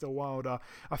 Mr. Wilder.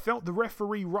 I felt the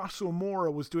referee, Russell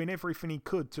Mora, was doing everything he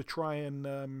could to try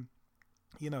and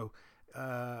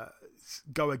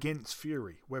go against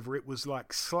Fury, whether it was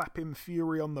like slapping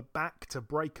Fury on the back to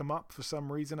break him up for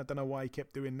some reason. I don't know why he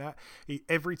kept doing that.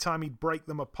 Every time he'd break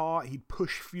them apart, he'd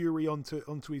push Fury onto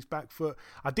his back foot.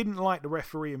 I didn't like the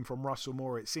refereeing from Russell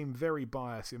Moore. It seemed very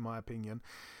biased in my opinion.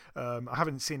 I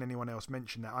haven't seen anyone else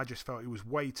mention that. I just felt he was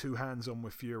way too hands-on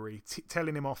with Fury,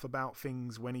 telling him off about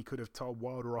things when he could have told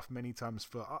Wilder off many times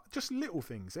for just little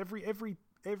things. Every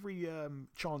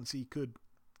chance he could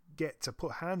get to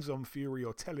put hands on Fury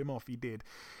or tell him off, he did.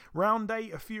 Round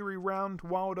 8, a Fury round.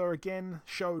 Wilder again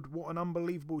showed what an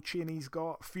unbelievable chin he's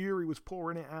got. Fury was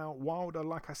pouring it out. Wilder,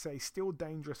 like I say, still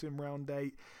dangerous in round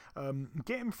 8.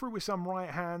 Getting through with some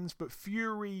right hands, but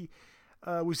Fury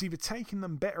was either taking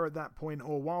them better at that point,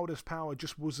 or Wilder's power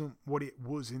just wasn't what it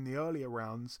was in the earlier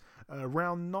rounds.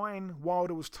 Round 9,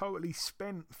 Wilder was totally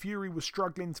spent. Fury was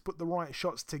struggling to put the right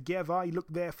shots together. He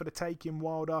looked there for the taking,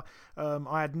 Wilder.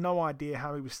 I had no idea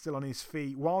how he was still on his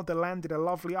feet. Wilder landed a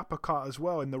lovely uppercut as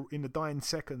well in the dying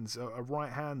seconds, a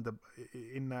right hand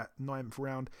in that 9th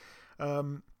round.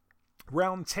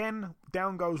 Round 10,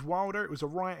 down goes Wilder. It was a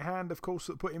right hand, of course,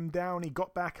 that put him down. He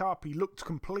got back up. He looked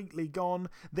completely gone.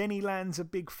 Then he lands a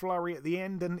big flurry at the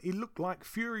end, and it looked like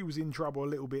Fury was in trouble a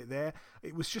little bit there.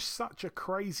 It was just such a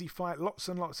crazy fight. Lots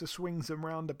and lots of swings and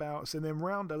roundabouts. And then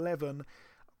round 11,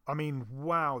 I mean,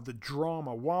 wow, the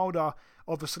drama. Wilder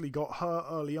obviously got hurt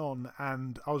early on,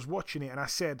 and I was watching it, and I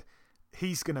said,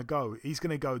 he's going to go. He's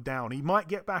going to go down. He might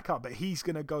get back up, but he's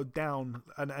going to go down.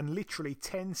 And literally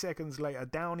 10 seconds later,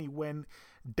 down he went,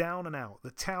 down and out.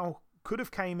 The towel could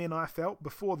have came in, I felt,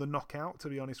 before the knockout, to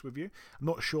be honest with you. I'm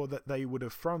not sure that they would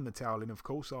have thrown the towel in, of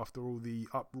course, after all the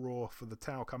uproar for the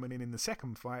towel coming in the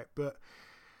second fight. But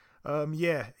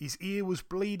his ear was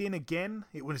bleeding again.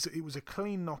 It was a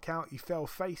clean knockout. He fell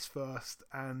face first,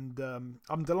 and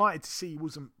I'm delighted to see he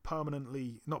wasn't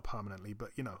not permanently,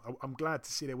 but I'm glad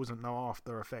to see there wasn't no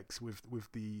after effects with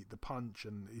the punch,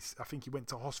 and I think he went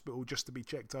to hospital just to be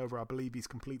checked over. I believe he's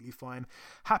completely fine.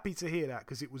 Happy to hear that,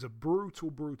 because it was a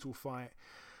brutal fight.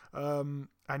 And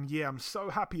yeah, I'm so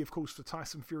happy, of course, for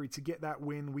Tyson Fury to get that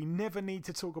win. We never need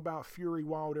to talk about Fury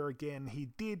Wilder again. He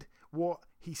did what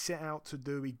he set out to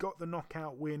do. He got the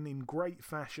knockout win in great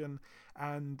fashion,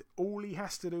 and all he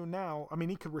has to do now, I mean,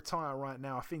 he could retire right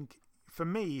now. I think, for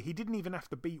me, he didn't even have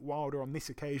to beat Wilder on this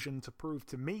occasion to prove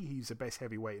to me he's the best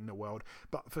heavyweight in the world.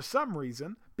 But for some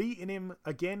reason, beating him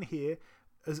again here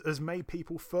has made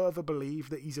people further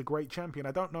believe that he's a great champion.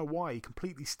 I don't know why. He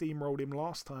completely steamrolled him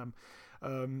last time.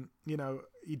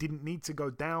 He didn't need to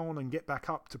go down and get back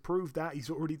up to prove that.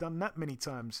 He's already done that many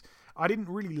times. I didn't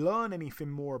really learn anything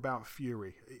more about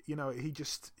Fury. He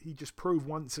just proved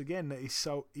once again that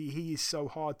he is so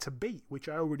hard to beat, which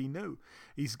I already knew.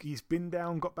 He's been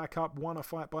down, got back up, won a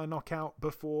fight by knockout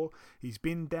before. He's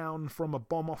been down from a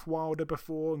bomb off Wilder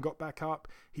before and got back up.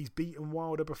 He's beaten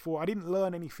Wilder before. I didn't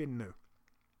learn anything new.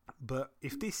 But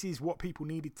if this is what people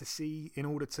needed to see in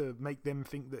order to make them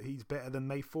think that he's better than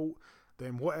they thought,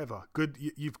 then whatever. Good,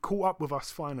 you've caught up with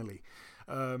us finally.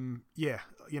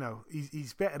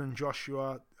 He's better than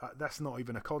Joshua. That's not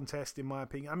even a contest in my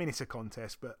opinion. I mean, it's a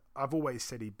contest, but I've always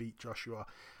said he beat Joshua.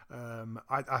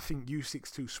 I think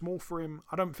Usyk's too small for him.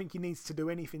 I don't think he needs to do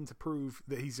anything to prove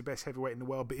that he's the best heavyweight in the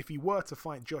world. But if he were to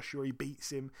fight Joshua, he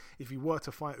beats him. If he were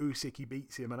to fight Usyk, he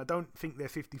beats him. And I don't think they're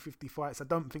 50-50 fights. I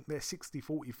don't think they're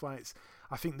 60-40 fights.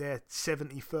 I think they're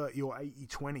 70-30 or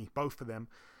 80-20, both of them.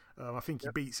 I think he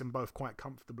beats them both quite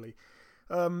comfortably.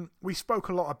 We spoke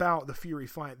a lot about the Fury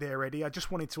fight there, Eddie. I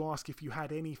just wanted to ask if you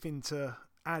had anything to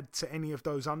add to any of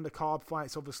those undercard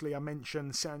fights, obviously I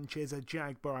mentioned Sanchez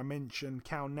Ajagba, I mentioned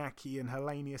Kalnaki and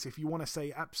Helenius. If you want to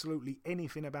say absolutely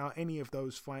anything about any of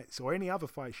those fights or any other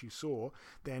fights you saw,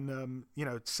 then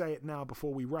say it now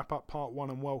before we wrap up part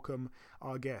one and welcome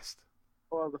our guest.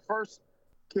 Well, the first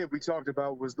kid we talked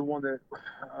about was the one that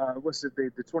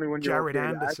the 21-year-old Jared kid.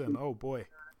 Anderson. Oh boy,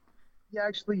 he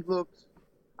actually looked.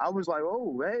 I was like,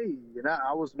 oh hey, and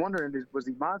I was wondering, was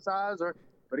he my size or?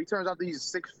 But he turns out that he's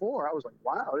 6'4". I was like,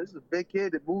 wow, this is a big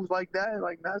kid that moves like that.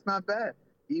 Like, that's not bad.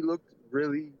 He looked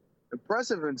really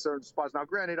impressive in certain spots. Now,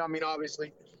 granted, I mean,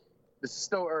 obviously, this is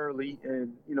still early,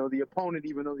 and the opponent,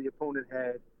 even though the opponent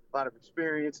had a lot of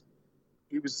experience,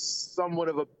 he was somewhat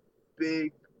of a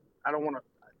big. I don't want to,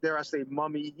 dare I say,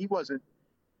 mummy. He wasn't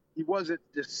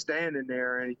just standing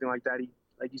there or anything like that.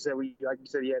 Like you said, he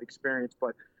had experience,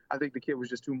 but I think the kid was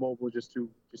just too mobile, just too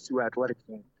athletic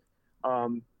for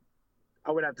him. I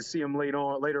would have to see him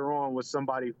later on with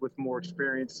somebody with more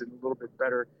experience and a little bit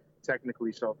better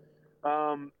technically. So,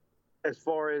 as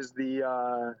far as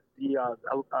the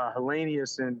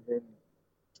Helenius and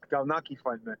Kalnaki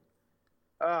fight, man,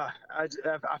 I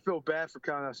feel bad for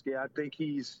Kalnaki. I think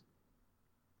he's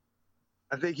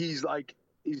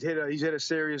hit a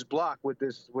serious block with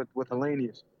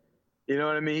Helenius. You know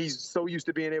what I mean? He's so used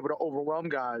to being able to overwhelm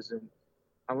guys, and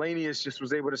Helenius just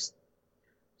was able to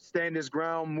stand his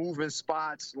ground, move in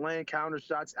spots, land counter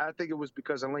shots. I think it was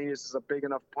because Helenius is a big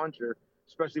enough puncher,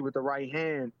 especially with the right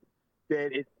hand,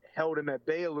 that it held him at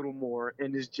bay a little more,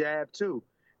 and his jab too.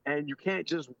 And you can't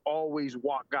just always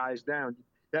walk guys down.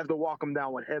 You have to walk them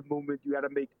down with head movement. You got to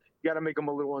make them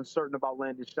a little uncertain about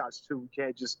landing shots too. You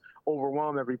can't just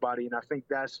overwhelm everybody. And I think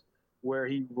that's where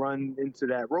he run into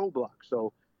that roadblock.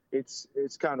 So it's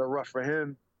kind of rough for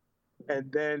him.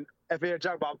 And then F.A.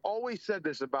 Ajagba, I've always said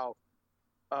this about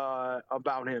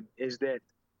him, is that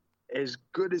as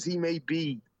good as he may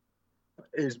be,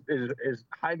 as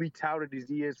highly touted as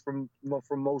he is from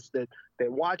most that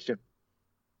watch him,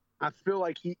 I feel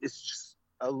like he is just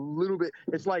a little bit.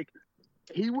 It's like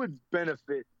he would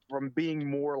benefit from being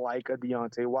more like a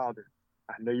Deontay Wilder.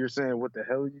 I know you're saying, what the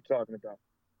hell are you talking about?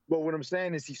 But what I'm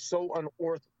saying is he's so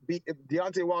unorthodox.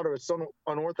 Deontay Wilder is so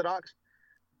unorthodox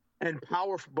and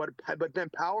powerful, but then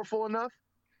powerful enough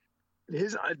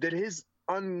that his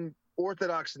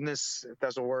unorthodoxness, if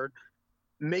that's a word,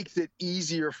 makes it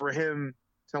easier for him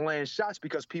to land shots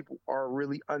because people are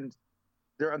really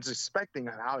they're unsuspecting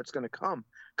on how it's going to come.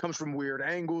 Comes from weird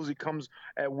angles. He comes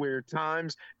at weird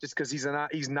times just because he's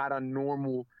not a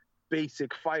normal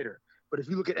basic fighter. But if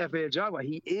you look at F.A. Ajagba,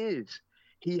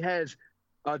 he has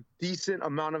a decent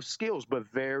amount of skills, but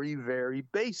very, very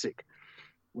basic.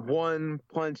 One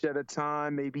punch at a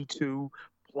time, maybe two,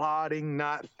 plodding,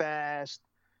 not fast.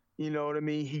 You know what I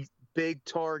mean? He's big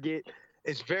target.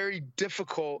 It's very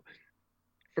difficult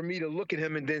for me to look at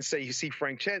him and then say, you see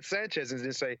Frank Sanchez and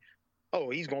then say, oh,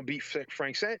 he's going to beat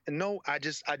Frank Sanchez. No, I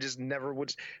just never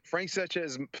would. Frank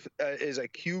Sanchez is a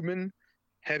Cuban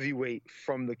heavyweight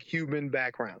from the Cuban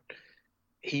background.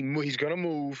 He's going to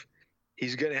move.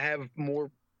 He's going to have more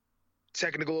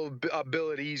technical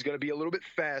ability. He's going to be a little bit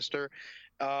faster.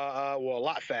 A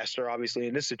lot faster, obviously,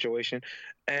 in this situation,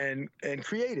 and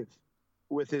creative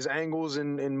with his angles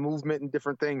and movement and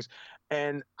different things.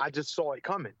 And I just saw it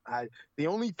coming. The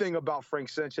only thing about Frank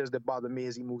Sanchez that bothered me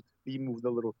is he moved a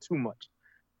little too much.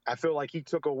 I feel like he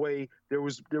took away. There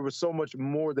was so much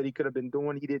more that he could have been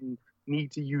doing. He didn't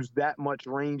need to use that much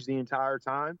range the entire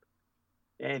time.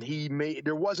 And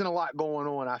there wasn't a lot going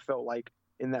on, I felt like,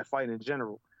 in that fight in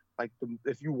general. Like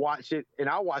if you watch it, and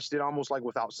I watched it almost like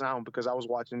without sound because I was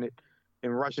watching it in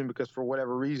Russian because for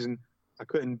whatever reason I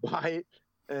couldn't buy it,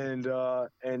 and I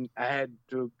had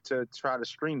to try to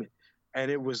stream it,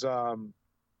 and it was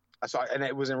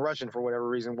it was in Russian for whatever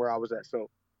reason where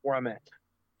I'm at.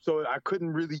 So I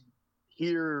couldn't really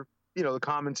hear the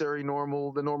commentary, the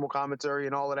normal commentary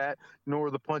and all of that, nor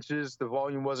the punches. The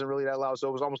volume wasn't really that loud, so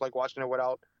it was almost like watching it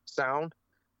without sound.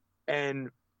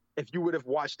 And if you would have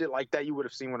watched it like that, you would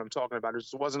have seen what I'm talking about. There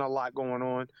just wasn't a lot going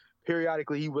on.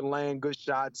 Periodically, he would land good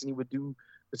shots and he would do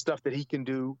the stuff that he can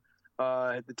do,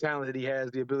 the talent that he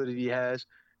has, the ability he has.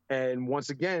 And once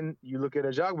again, you look at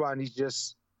Ajagba and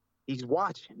he's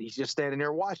watching. He's just standing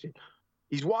there watching.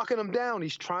 He's walking him down.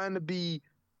 He's trying to be,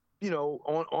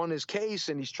 on his case,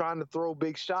 and he's trying to throw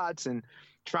big shots and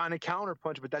trying to counter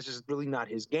punch, but that's just really not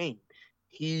his game.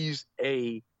 He's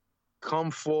a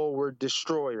come forward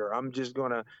destroyer. I'm just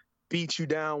going to beat you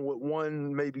down with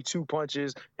one, maybe two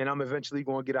punches, and I'm eventually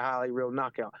going to get a highlight reel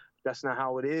knockout. That's not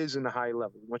how it is in the high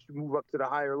level. Once you move up to the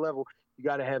higher level, you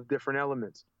got to have different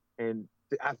elements. And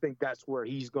I think that's where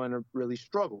he's going to really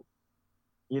struggle.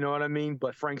 You know what I mean?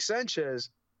 But Frank Sanchez,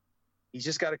 he's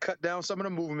just got to cut down some of the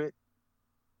movement,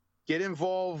 get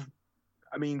involved.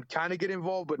 I mean, kind of get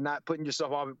involved, but not putting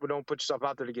yourself out. But don't put yourself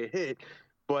out there to get hit.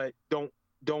 But don't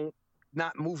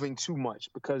not moving too much,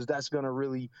 because that's gonna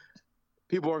really,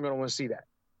 people aren't gonna want to see that.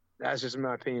 That's just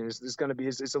my opinion. It's gonna be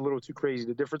it's a little too crazy.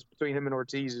 The difference between him and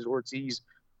Ortiz is Ortiz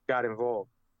got involved.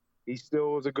 He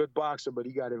still is a good boxer, but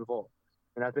he got involved.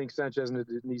 And I think Sanchez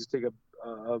needs to take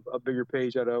a bigger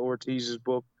page out of Ortiz's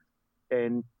book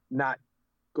and not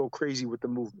go crazy with the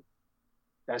movement.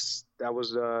 That's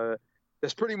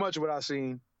pretty much what I've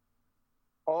seen.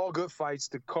 All good fights.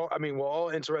 All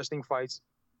interesting fights.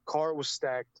 Card was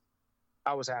stacked.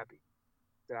 I was happy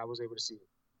that I was able to see it.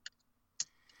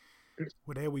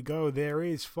 Well, there we go. There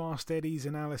is Fast Eddie's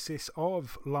analysis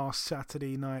of last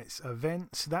Saturday night's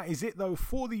events. That is it, though,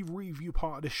 for the review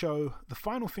part of the show. The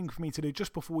final thing for me to do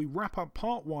just before we wrap up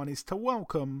part one is to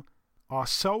welcome our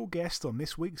sole guest on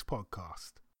this week's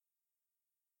podcast.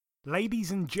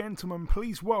 Ladies and gentlemen,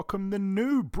 please welcome the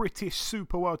new British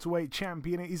super welterweight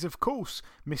champion. It is, of course,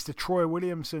 Mr. Troy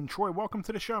Williamson. Troy, welcome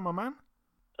to the show, my man.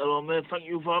 Hello, man. Thank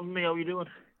you for having me. How are you doing?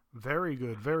 Very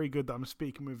good that I'm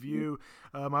speaking with you.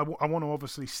 I want to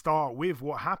obviously start with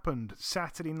what happened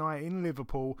Saturday night in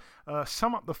Liverpool.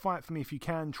 Sum up the fight for me if you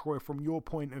can, Troy, from your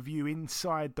point of view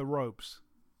inside the ropes.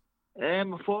 I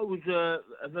thought it was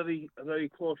a very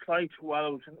close fight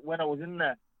when I was in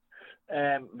there.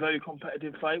 Very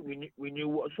competitive fight. We knew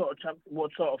what sort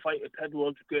of fighter Ted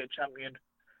was, great champion,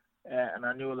 and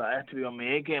I knew that I had to be on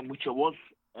my A game, which I was.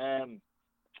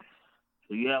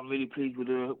 So yeah, I'm really pleased with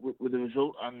the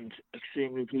result and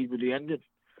extremely pleased with the ending.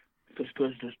 First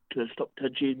person to stop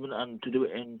Ted Cheeseman and to do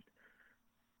it in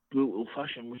brutal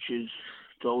fashion, which is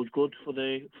always good for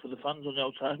the fans on the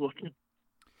outside watching.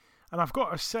 And I've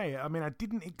got to say, I mean, I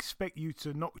didn't expect you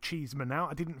to knock Cheeseman out.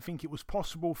 I didn't think it was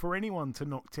possible for anyone to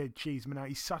knock Ted Cheeseman out.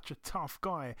 He's such a tough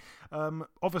guy.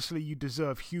 Obviously, you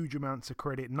deserve huge amounts of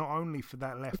credit, not only for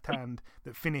that left hand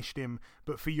that finished him,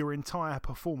 but for your entire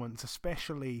performance,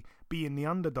 especially being the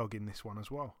underdog in this one as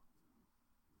well.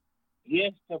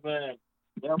 Yes, a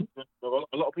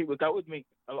lot of people doubted me.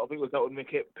 A lot of people doubted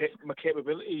my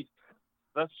capabilities.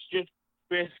 That's just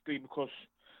basically because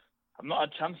I've not had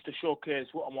a chance to showcase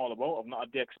what I'm all about. I've not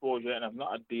had the exposure, and I've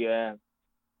not had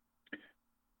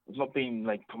I've not been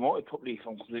promoted properly, if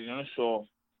I'm completely honest. So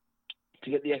to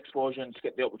get the exposure and to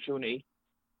get the opportunity,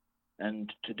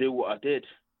 and to do what I did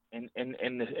in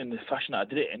the fashion that I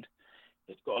did it in,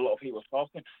 it's got a lot of people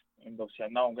talking, and obviously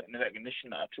now I'm getting the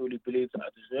recognition that I truly believe that I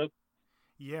deserve.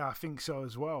 Yeah, I think so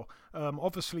as well.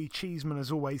 Obviously, Cheeseman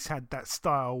has always had that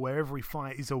style where every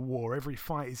fight is a war, every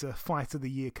fight is a fight of the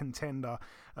year contender.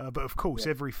 But of course,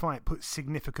 every fight puts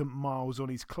significant miles on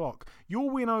his clock.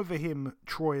 Your win over him,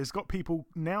 Troy, has got people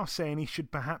now saying he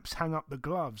should perhaps hang up the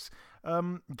gloves.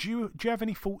 Do you have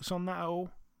any thoughts on that at all?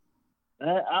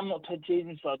 I'm not Ted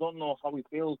Cheeseman, so I don't know how he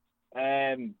feels.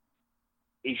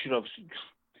 He should have.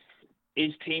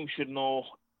 His team should know.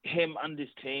 Him and his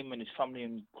team and his family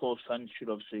and close friends should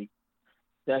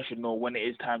know when it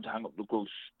is time to hang up the gloves.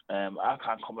 I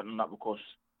can't comment on that because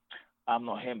I'm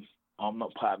not him. I'm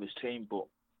not part of his team. But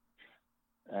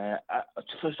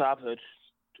it's the first I've heard,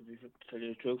 to tell you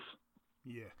the truth.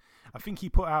 Yeah, I think he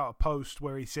put out a post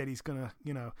where he said he's gonna,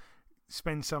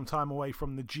 spend some time away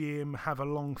from the gym, have a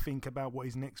long think about what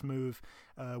his next move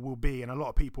will be, and a lot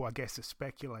of people, I guess, are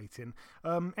speculating.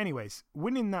 Anyways,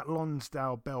 winning that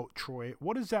Lonsdale belt, Troy,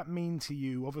 what does that mean to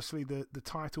you? Obviously, the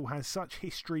title has such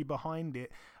history behind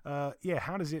it.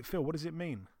 How does it feel? What does it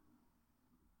mean?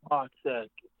 It's a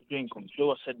dream come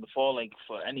true. I said before,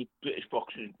 for any British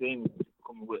boxer's dream to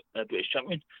become a British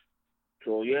champion.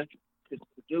 So yeah, to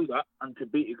do that and to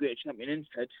beat a great champion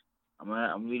instead,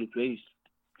 I'm really pleased.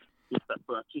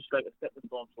 Just like a stepping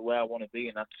stone for where I want to be,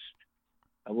 and that's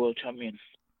a world champion.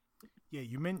 Yeah,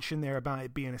 you mentioned there about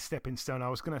it being a stepping stone. I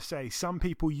was going to say, some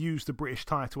people use the British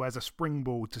title as a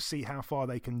springboard to see how far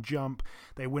they can jump.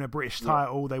 They win a British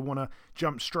title, they want to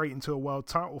jump straight into a world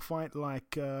title fight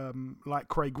like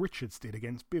Craig Richards did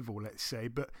against Bivol, let's say.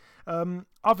 But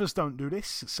others don't do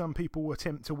this. Some people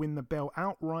attempt to win the belt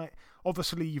outright.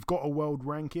 Obviously, you've got a world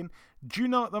ranking. Do you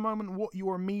know at the moment what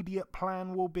your immediate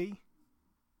plan will be?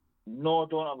 No, I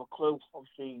don't have a clue.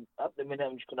 Obviously, at the minute,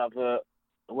 I'm just going to have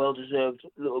a well-deserved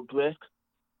little break.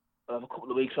 I'll have a couple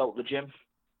of weeks out of the gym.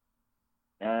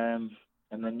 And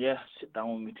then, sit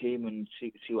down with my team and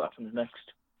see what happens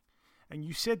next. And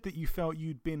you said that you felt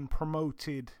you'd been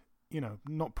promoted,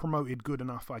 not promoted good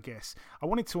enough, I guess. I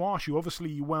wanted to ask you,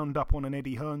 obviously, you wound up on an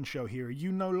Eddie Hearn show here. Are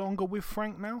you no longer with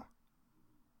Frank now?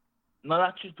 No,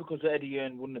 that's just because Eddie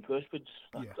Hearn won the purse bids.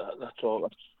 That's all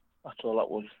that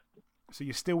was. So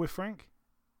you're still with Frank?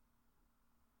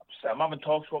 I'm having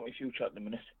talks about my future at the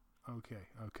minute.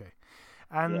 Okay.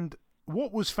 And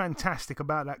what was fantastic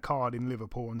about that card in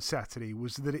Liverpool on Saturday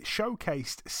was that it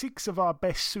showcased 6 of our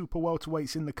best super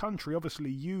welterweights in the country.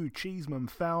 Obviously, you, Cheeseman,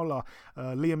 Fowler,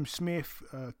 Liam Smith,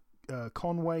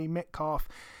 Conway, Metcalf.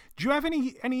 Do you have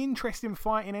any interest in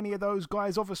fighting any of those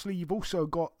guys? Obviously, you've also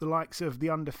got the likes of the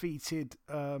undefeated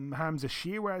Hamza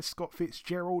Shiraz, Scott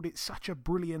Fitzgerald. It's such a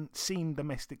brilliant scene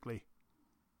domestically.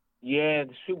 Yeah,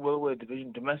 the super welterweight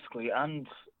division domestically and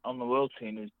on the world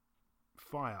scene is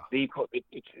fire.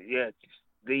 It's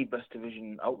the best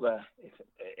division out there,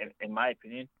 in my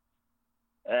opinion.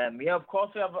 Of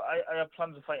course, I have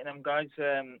plans of fighting them guys.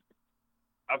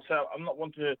 I've said I'm not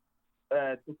one to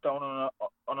look down on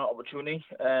an opportunity.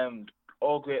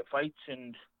 All great fights,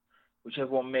 and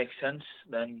whichever one makes sense,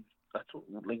 then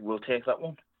we'll take that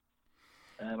one.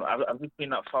 I've just seen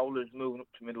that Fowler's moving up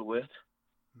to middleweight,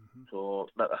 so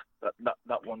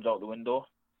that one's out the window.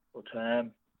 But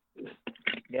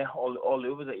all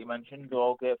the others that you mentioned are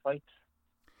all great fights.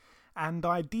 And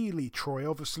ideally, Troy,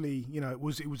 obviously, it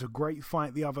was a great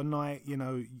fight the other night.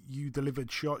 You delivered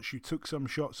shots, you took some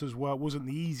shots as well. It wasn't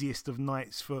the easiest of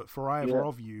nights for either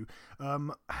of you.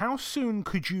 How soon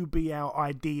could you be out,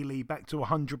 ideally, back to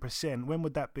 100%? When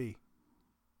would that be?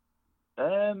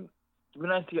 It'd be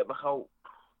nice to get back out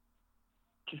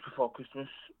just before Christmas.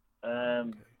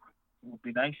 Would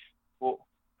be nice. But,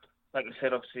 like I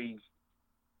said, obviously,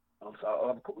 I'll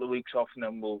have a couple of weeks off and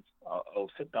then I'll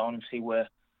sit down and see where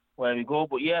we go.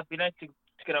 But yeah, it'd be nice to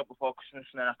get out before Christmas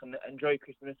and then I can enjoy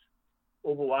Christmas.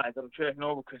 Otherwise, I'm training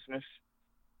over Christmas,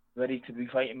 ready to be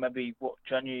fighting maybe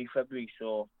January, February.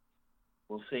 So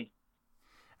we'll see.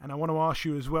 And I want to ask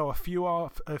you as well,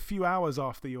 a few hours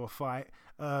after your fight,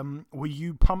 were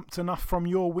you pumped enough from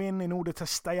your win in order to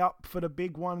stay up for the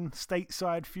big one,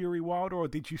 stateside Fury Wilder, or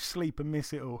did you sleep and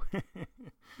miss it all?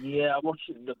 Yeah, I watched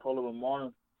it the following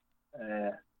morning.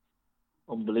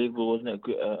 Unbelievable, wasn't it?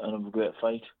 Another great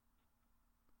fight.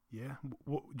 Yeah.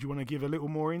 Do you want to give a little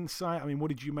more insight? I mean, what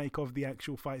did you make of the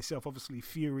actual fight itself? Obviously,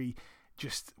 Fury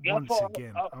just once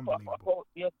again, unbelievable. I thought,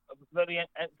 it was very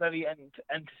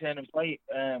entertaining fight.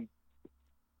 I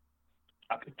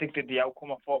predicted the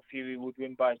outcome. I thought Fury would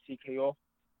win by TKO.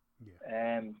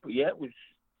 Yeah. But yeah, it was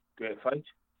a great fight.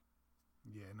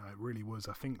 Yeah, no, it really was.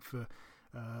 I think for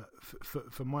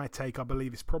my take, I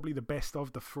believe it's probably the best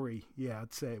of the 3. Yeah,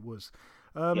 I'd say it was.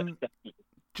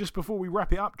 Just before we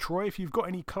wrap it up, Troy, if you've got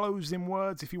any closing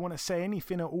words, if you want to say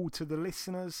anything at all to the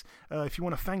listeners, if you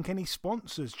want to thank any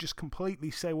sponsors, just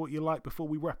completely say what you like before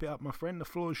we wrap it up, my friend. The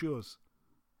floor is yours.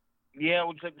 Yeah, I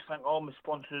would like to thank all my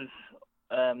sponsors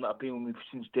that have been with me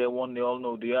since day one. They all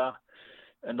know they are.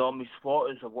 And all my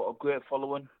supporters. I've got a great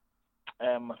following.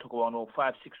 I took around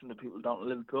 500-600 people down to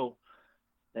Liverpool.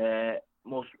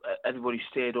 Everybody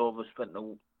stayed over, spent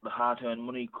the hard-earned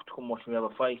money to come watch me have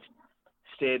a fight.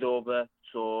 Stayed over,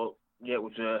 so yeah, it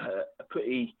was a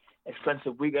pretty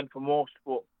expensive weekend for most,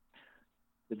 but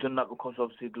they've done that because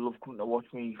obviously they love coming to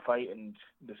watch me fight, and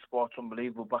the sport's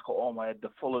unbelievable. Back at home, I had the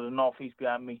full of the North East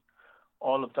behind me,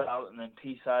 all of that out, and then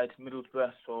Teesside,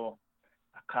 Middlesbrough, so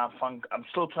I can't thank. I'm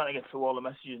still trying to get through all the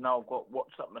messages now. I've got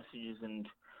WhatsApp messages and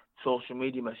social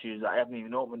media messages that I haven't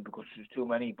even opened because there's too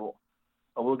many, but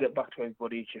I will get back to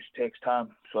everybody. It just takes time,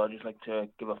 so I'd just like to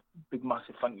give a big,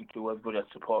 massive thank you to everybody that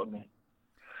supported me.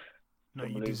 No,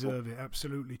 you deserve it.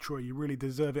 Absolutely, Troy. You really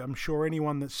deserve it. I'm sure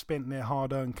anyone that spent their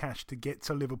hard-earned cash to get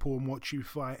to Liverpool and watch you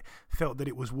fight felt that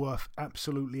it was worth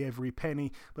absolutely every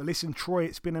penny. But listen, Troy,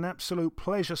 it's been an absolute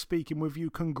pleasure speaking with you.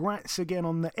 Congrats again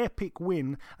on the epic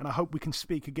win, and I hope we can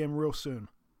speak again real soon.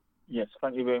 Yes,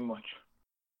 thank you very much.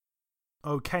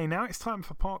 Okay, now it's time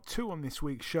for part 2 on this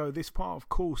week's show. This part, of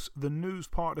course, the news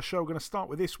part of the show. We're going to start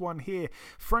with this one here.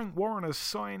 Frank Warren has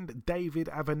signed David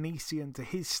Avanesian to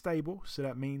his stable, so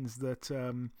that means that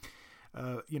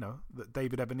that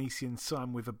David Avanesian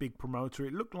signed with a big promoter.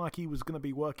 It looked like he was going to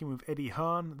be working with Eddie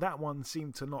Hearn. That one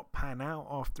seemed to not pan out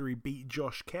after he beat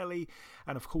Josh Kelly,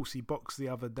 and of course he boxed the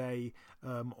other day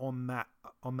on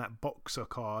that boxer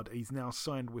card. He's now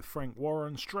signed with Frank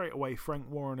Warren. Straight away, Frank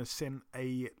Warren has sent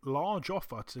a large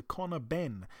offer to Conor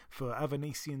Benn for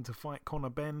Avanesian to fight Conor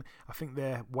Benn. I think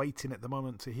they're waiting at the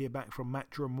moment to hear back from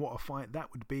Matchroom what a fight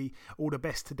that would be. All the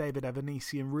best to David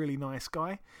Avanesian, really nice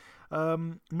guy.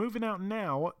 Moving out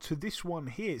now to this one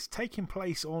here. It's taking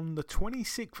place on the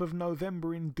 26th of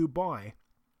November in Dubai.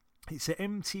 It's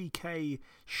an MTK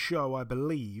show, I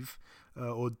believe.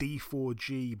 or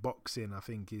D4G Boxing, I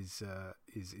think is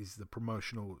the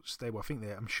promotional stable.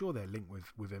 I'm sure they're linked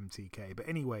with MTK. But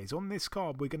anyways, on this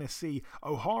card, we're going to see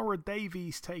O'Hara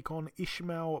Davies take on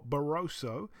Ishmael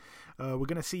Barroso. We're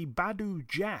going to see Badou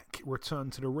Jack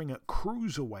return to the ring at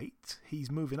cruiserweight.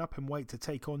 He's moving up in weight to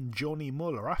take on Johnny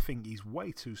Muller. I think he's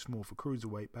way too small for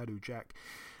cruiserweight, Badou Jack.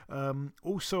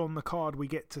 Also on the card, we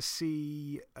get to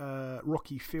see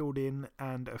Rocky Fielding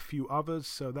and a few others,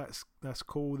 so that's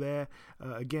cool there.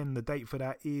 Again, the date for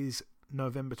that is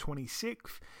November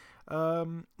 26th.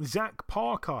 Zach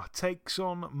Parker takes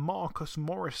on Marcus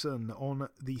Morrison on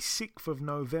the 6th of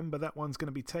November. That one's going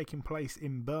to be taking place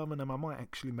in Birmingham. I might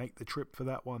actually make the trip for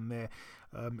that one there.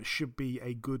 Should be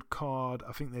a good card.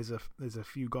 I think there's a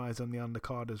few guys on the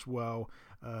undercard as well.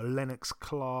 Lennox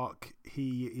Clark,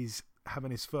 he is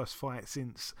having his first fight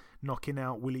since knocking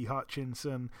out Willie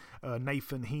Hutchinson.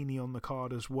 Nathan Heaney on the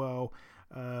card as well.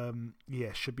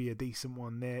 Should be a decent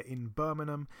one there in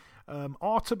Birmingham.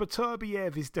 Artur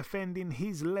Beterbiev is defending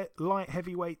his light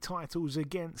heavyweight titles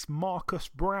against Marcus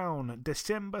Brown,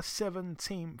 December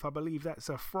 17th. I believe that's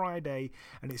a Friday,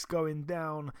 and it's going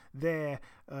down there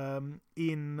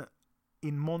in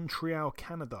Montreal,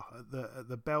 Canada, at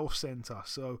the Bell Centre.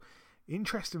 So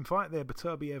interesting fight there,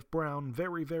 Beterbiev Brown.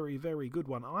 Very, very, very good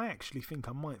one. I actually think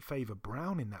I might favour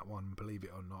Brown in that one, believe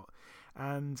it or not.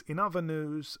 And in other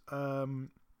news,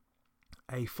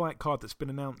 a fight card that's been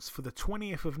announced for the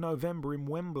 20th of November in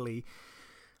Wembley.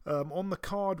 On the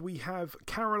card, we have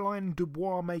Caroline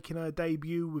Dubois making her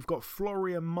debut. We've got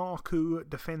Florian Marcoux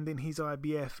defending his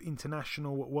IBF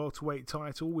International welterweight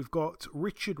title. We've got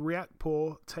Richard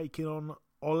Riakporhe taking on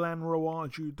Olan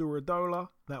Rawaju Duradola.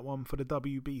 That one for the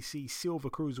WBC Silver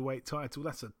Cruiserweight title.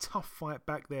 That's a tough fight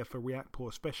back there for Riakporhe,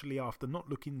 especially after not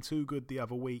looking too good the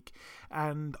other week.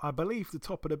 And I believe the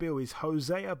top of the bill is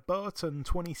Hosea Burton,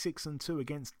 26-2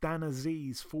 against Dan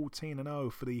Aziz,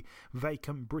 14-0 for the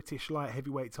vacant British light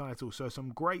heavyweight title. So some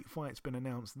great fights been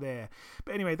announced there.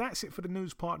 But anyway, that's it for the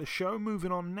news part of the show.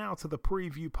 Moving on now to the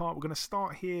preview part. We're going to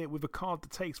start here with a card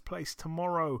that takes place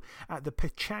tomorrow at the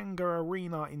Pechanga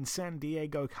Arena in San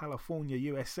Diego, California,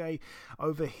 USA.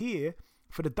 Over here,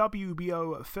 for the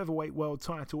WBO featherweight world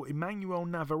title, Emmanuel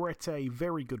Navarrete,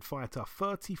 very good fighter,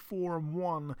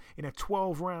 34-1 in a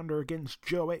 12-rounder against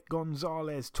Joet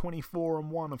Gonzalez,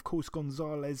 24-1. Of course,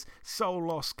 Gonzalez' sole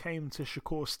loss came to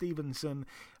Shakur Stevenson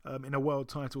in a world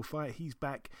title fight. He's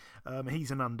back.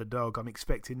 He's an underdog. I'm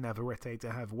expecting Navarrete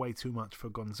to have way too much for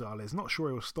Gonzalez. Not sure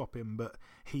he'll stop him, but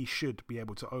he should be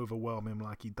able to overwhelm him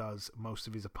like he does most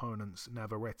of his opponents,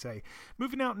 Navarrete.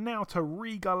 Moving out now to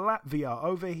Riga, Latvia.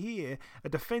 Over here, a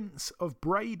defense of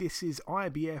Bradis'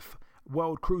 IBF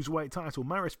World Cruiserweight title.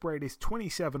 Maris Bradis,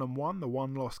 27-1. The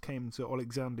one loss came to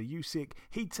Alexander Usyk.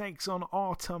 He takes on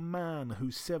Artur Mann,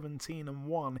 who's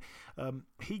 17-1.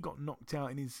 He got knocked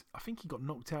out in his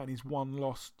one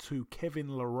loss to Kevin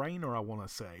Lerena, I want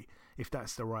to say, if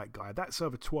that's the right guy. That's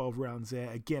over 12 rounds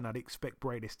there. Again, I'd expect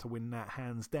Bradis to win that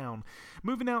hands down.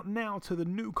 Moving out now to the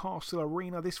Newcastle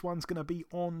Arena. This one's going to be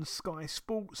on Sky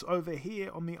Sports. Over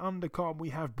here on the undercard, we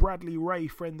have Bradley Ray,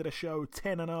 friend of the show,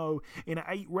 10-0 in an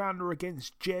 8-rounder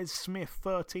against Jez Smith,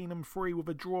 13-3 with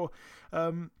a draw.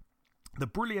 The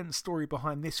brilliant story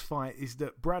behind this fight is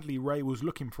that Bradley Ray was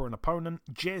looking for an opponent.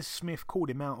 Jez Smith called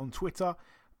him out on Twitter.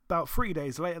 About 3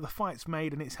 days later, the fight's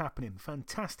made and it's happening.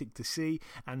 Fantastic to see.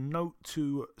 And note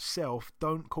to self,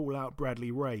 don't call out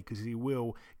Bradley Ray, because he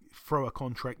will throw a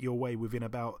contract your way within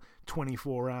about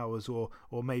 24 hours or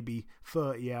maybe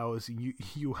 30 hours, and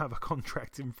you'll have a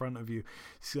contract in front of you.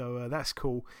 So that's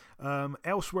cool.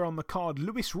 Elsewhere on the card,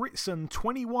 Lewis Ritson,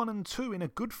 21-2 in a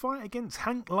good fight against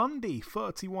Hank Lundy,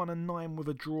 31-9 with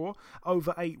a draw,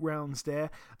 over 8 rounds there.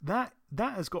 That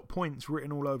has got points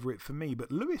written all over it for me,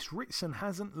 but Lewis Ritson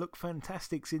hasn't looked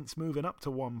fantastic since moving up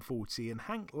to 140, and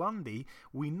Hank Lundy,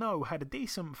 we know, had a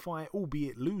decent fight,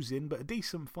 albeit losing, but a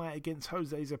decent fight against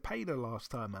Jose Zepeda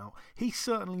last time out. He's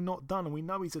certainly not done, and we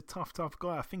know he's a tough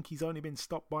guy. I think he's only been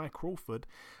stopped by Crawford.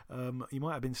 He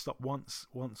might have been stopped once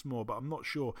more, but I'm not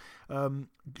sure.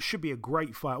 Should be a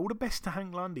great fight. All the best to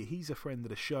Hank Lundy. He's a friend of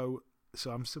the show,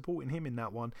 so I'm supporting him in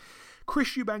that one.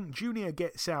 Chris Eubank Jr.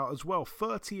 gets out as well,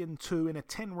 30-2 in a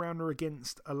 10-rounder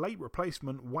against a late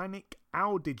replacement, Wanik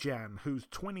Aldijan, who's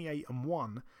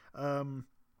 28-1.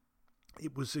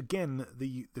 It was again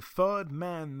the third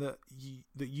man that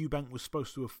Eubank was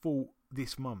supposed to have fought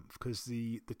this month, because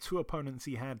the two opponents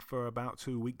he had for about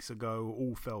 2 weeks ago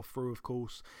all fell through, of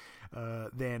course.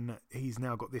 Then he's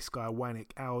now got this guy,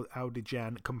 Wanik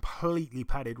Aldijan, completely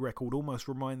padded record. Almost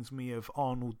reminds me of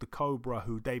Arnold the Cobra,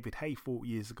 who David Hay fought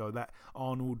years ago. That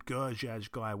Arnold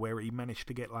Gurjaj guy, where he managed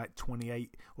to get like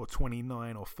 28 or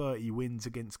 29 or 30 wins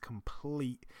against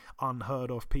complete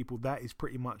unheard of people. That is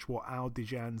pretty much what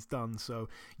Aldijan's done. So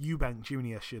Eubank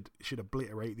Jr. should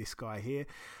obliterate this guy here.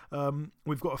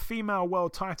 We've got a female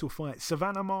world title fight.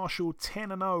 Savannah Marshall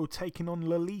 10-0 taking on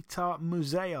Lolita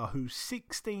Musea, who's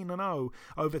 16-0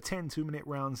 over 10 2-minute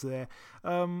rounds there.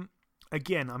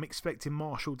 Again, I'm expecting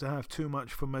Marshall to have too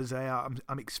much for Musea.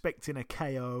 I'm expecting a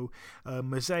KO.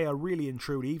 Musea, really and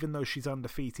truly, even though she's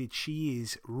undefeated, she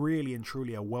is really and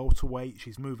truly a welterweight.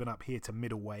 She's moving up here to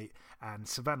middleweight, and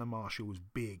Savannah Marshall is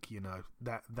big. You know,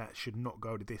 that should not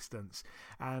go the distance.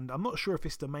 And I'm not sure if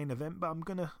it's the main event, but I'm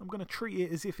gonna treat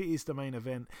it as if it is the main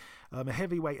event. A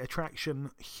heavyweight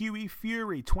attraction: Hughie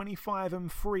Fury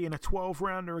 25-3 in a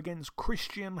 12-rounder against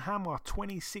Christian Hammer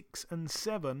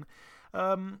 26-7.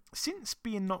 Since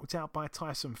being knocked out by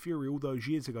Tyson Fury all those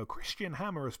years ago, Christian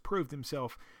Hammer has proved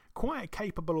himself quite a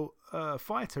capable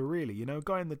fighter, really. You know,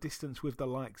 going the distance with the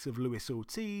likes of Luis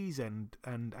Ortiz and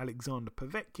Alexander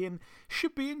Povetkin.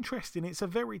 Should be interesting. It's a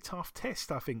very tough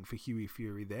test, I think, for Hughie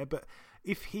Fury there. But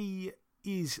if he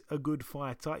is a good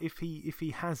fighter, if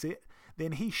he has it,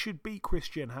 then he should beat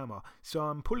Christian Hammer. So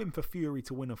I'm pulling for Fury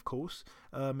to win, of course.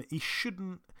 He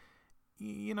shouldn't.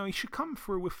 You know, he should come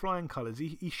through with flying colours.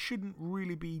 He shouldn't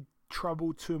really be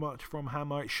troubled too much from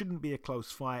Hammer. It shouldn't be a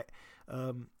close fight.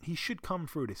 He should come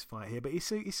through this fight here, but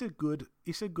it's a good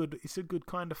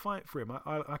kind of fight for him.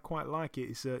 I quite like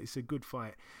it. It's a good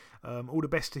fight. All the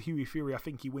best to Hughie Fury. I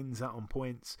think he wins that on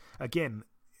points. Again,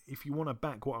 if you want to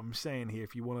back what I'm saying here,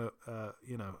 if you want to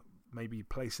maybe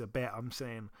place a bet, I'm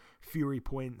saying Fury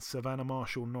points, Savannah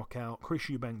Marshall knockout, Chris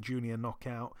Eubank Jr.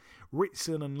 knockout,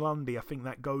 Ritson and Lundy, I think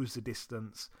that goes the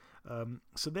distance.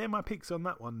 So they're my picks on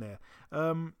that one there.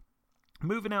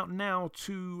 Moving out now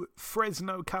to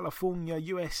Fresno, California,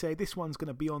 USA. This one's going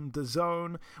to be on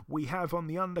DAZN. We have on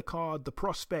the undercard the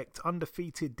prospect,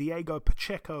 undefeated Diego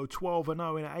Pacheco,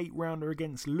 12-0 in an 8-rounder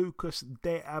against Lucas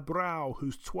de Abreu,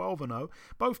 who's 12-0.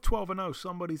 Both 12-0.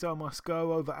 Somebody's I must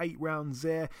go over 8 rounds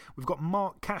there. We've got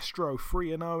Mark Castro,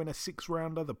 3-0 in a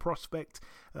 6-rounder. The prospect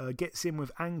gets in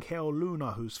with Angel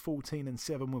Luna, who's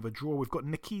 14-7 with a draw. We've got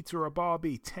Nikita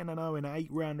Ababi, 10-0 in an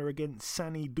 8-rounder against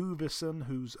Sani Duverson,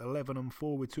 who's 11-4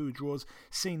 with 2 draws.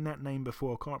 Seen that name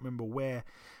before, can't remember where.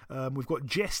 We've got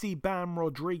Jesse Bam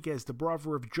Rodriguez, the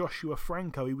brother of Joshua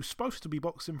Franco. He was supposed to be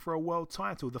boxing for a world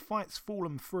title. The fight's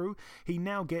fallen through. He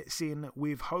now gets in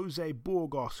with Jose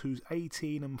Burgos, who's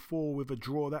 18-4 with a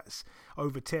draw. That's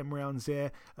over 10 rounds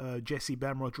there. Jesse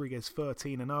Bam Rodriguez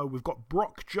 13-0. We've got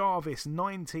Brock Jarvis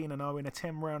 19-0 in a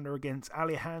 10-rounder against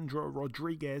Alejandro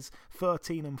Rodriguez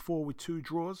 13-4 with 2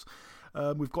 draws.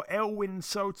 We've got Elwin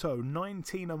Soto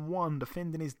 19-1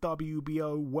 defending his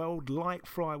WBO World Light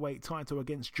Flyweight title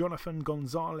against Jonathan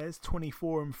Gonzalez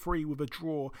 24-3 with a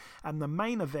draw. And the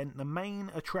main event, the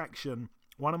main attraction,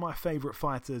 one of my favourite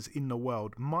fighters in the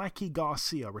world, Mikey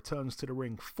Garcia, returns to the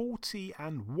ring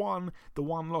 40-1. The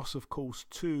one loss, of course,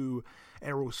 to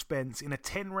Errol Spence in a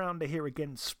 10-rounder here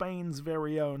against Spain's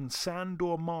very own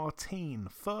Sandor Martin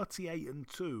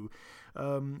 38-2.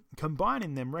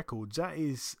 Combining them records, that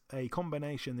is a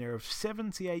combination there of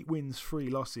 78 wins, 3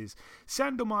 losses.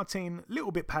 Sandor Martin,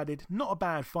 little bit padded, not a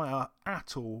bad fighter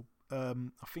at all. I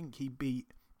think he beat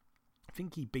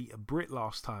a Brit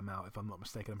last time out, if I'm not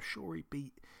mistaken. I'm sure he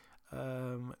beat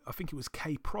I think it was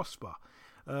K Prosper.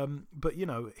 But you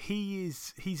know,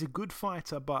 he's a good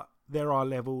fighter, but there are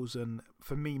levels, and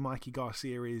for me, Mikey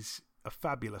Garcia is a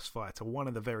fabulous fighter, one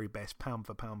of the very best pound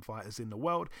for pound fighters in the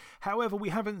world. However, we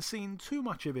haven't seen too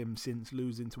much of him since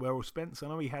losing to Errol Spence. I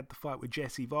know he had the fight with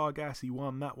Jesse Vargas, he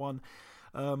won that one,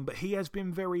 but he has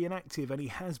been very inactive and he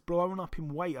has blown up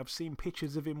in weight. I've seen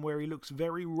pictures of him where he looks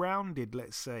very rounded,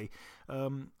 let's say.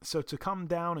 So to come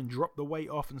down and drop the weight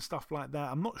off and stuff like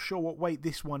that, I'm not sure what weight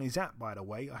this one is at, by the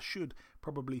way. I should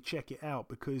probably check it out,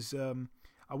 because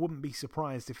I wouldn't be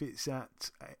surprised if it's at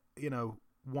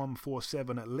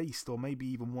 147 at least, or maybe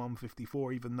even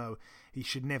 154, even though he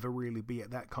should never really be at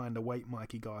that kind of weight,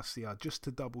 Mikey Garcia. Just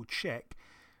to double check,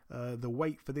 the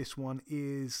weight for this one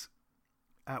is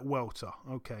at welter.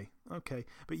 Okay.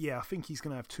 But yeah, I think he's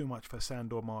going to have too much for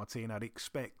Sandor Martin. I'd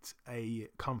expect a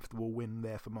comfortable win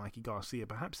there for Mikey Garcia,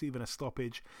 perhaps even a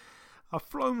stoppage. I've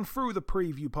flown through the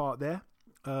preview part there.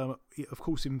 Of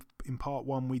course, in part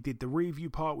 1 we did the review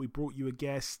part, we brought you a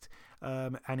guest,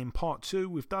 and in part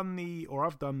 2 I've done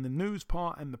the news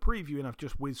part and the preview, and I've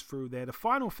just whizzed through there. The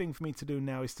final thing for me to do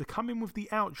now is to come in with the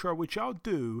outro, which I'll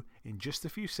do in just a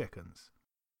few seconds.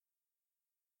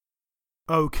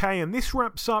 Okay, and this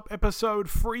wraps up episode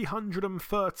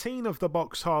 313 of the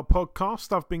Box Hard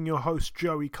Podcast. I've been your host,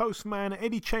 Joey Coastman.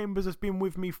 Eddie Chambers has been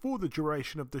with me for the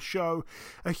duration of the show.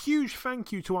 A huge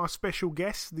thank you to our special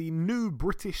guest, the new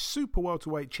British Super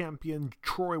Welterweight champion,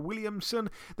 Troy Williamson.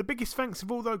 The biggest thanks of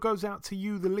all, though, goes out to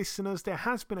you, the listeners. There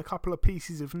has been a couple of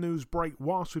pieces of news break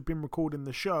whilst we've been recording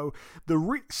the show. The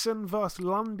Ritson vs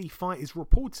Lundy fight is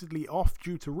reportedly off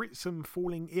due to Ritson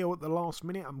falling ill at the last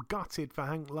minute. I'm gutted for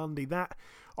Hank Lundy. That,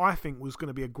 I think, was going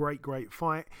to be a great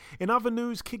fight. In other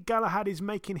news, Kid Galahad is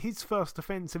making his first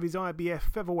defence of his IBF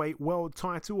featherweight world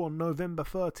title on November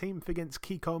 13th against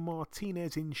Kiko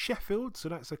Martinez in Sheffield, so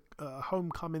that's a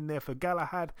homecoming there for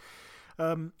Galahad.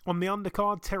 On the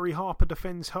undercard, Terry Harper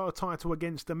defends her title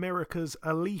against America's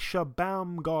Alicia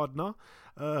Baumgardner.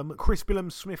 Chris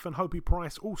Billum-Smith and Hopi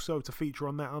Price also to feature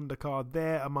on that undercard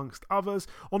there, amongst others.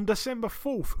 On December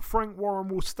 4th, Frank Warren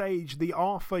will stage the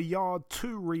Arthur Yard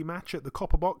 2 rematch at the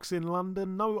Copper Box in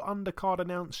London. No undercard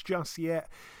announced just yet,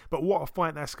 but what a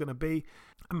fight that's going to be.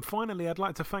 And finally, I'd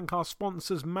like to thank our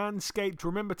sponsors, Manscaped.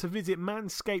 Remember to visit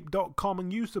manscaped.com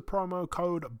and use the promo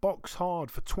code BOXHARD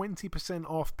for 20%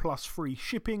 off plus free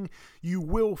shipping. You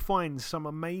will find some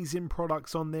amazing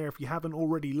products on there if you haven't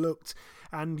already looked,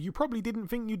 and you probably didn't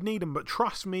think you'd need them, but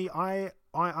trust me, I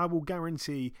will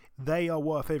guarantee they are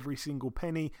worth every single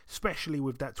penny, especially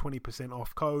with that 20%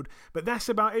 off code. But that's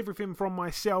about everything from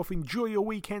myself. Enjoy your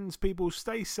weekends, people.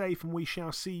 Stay safe, and we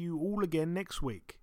shall see you all again next week.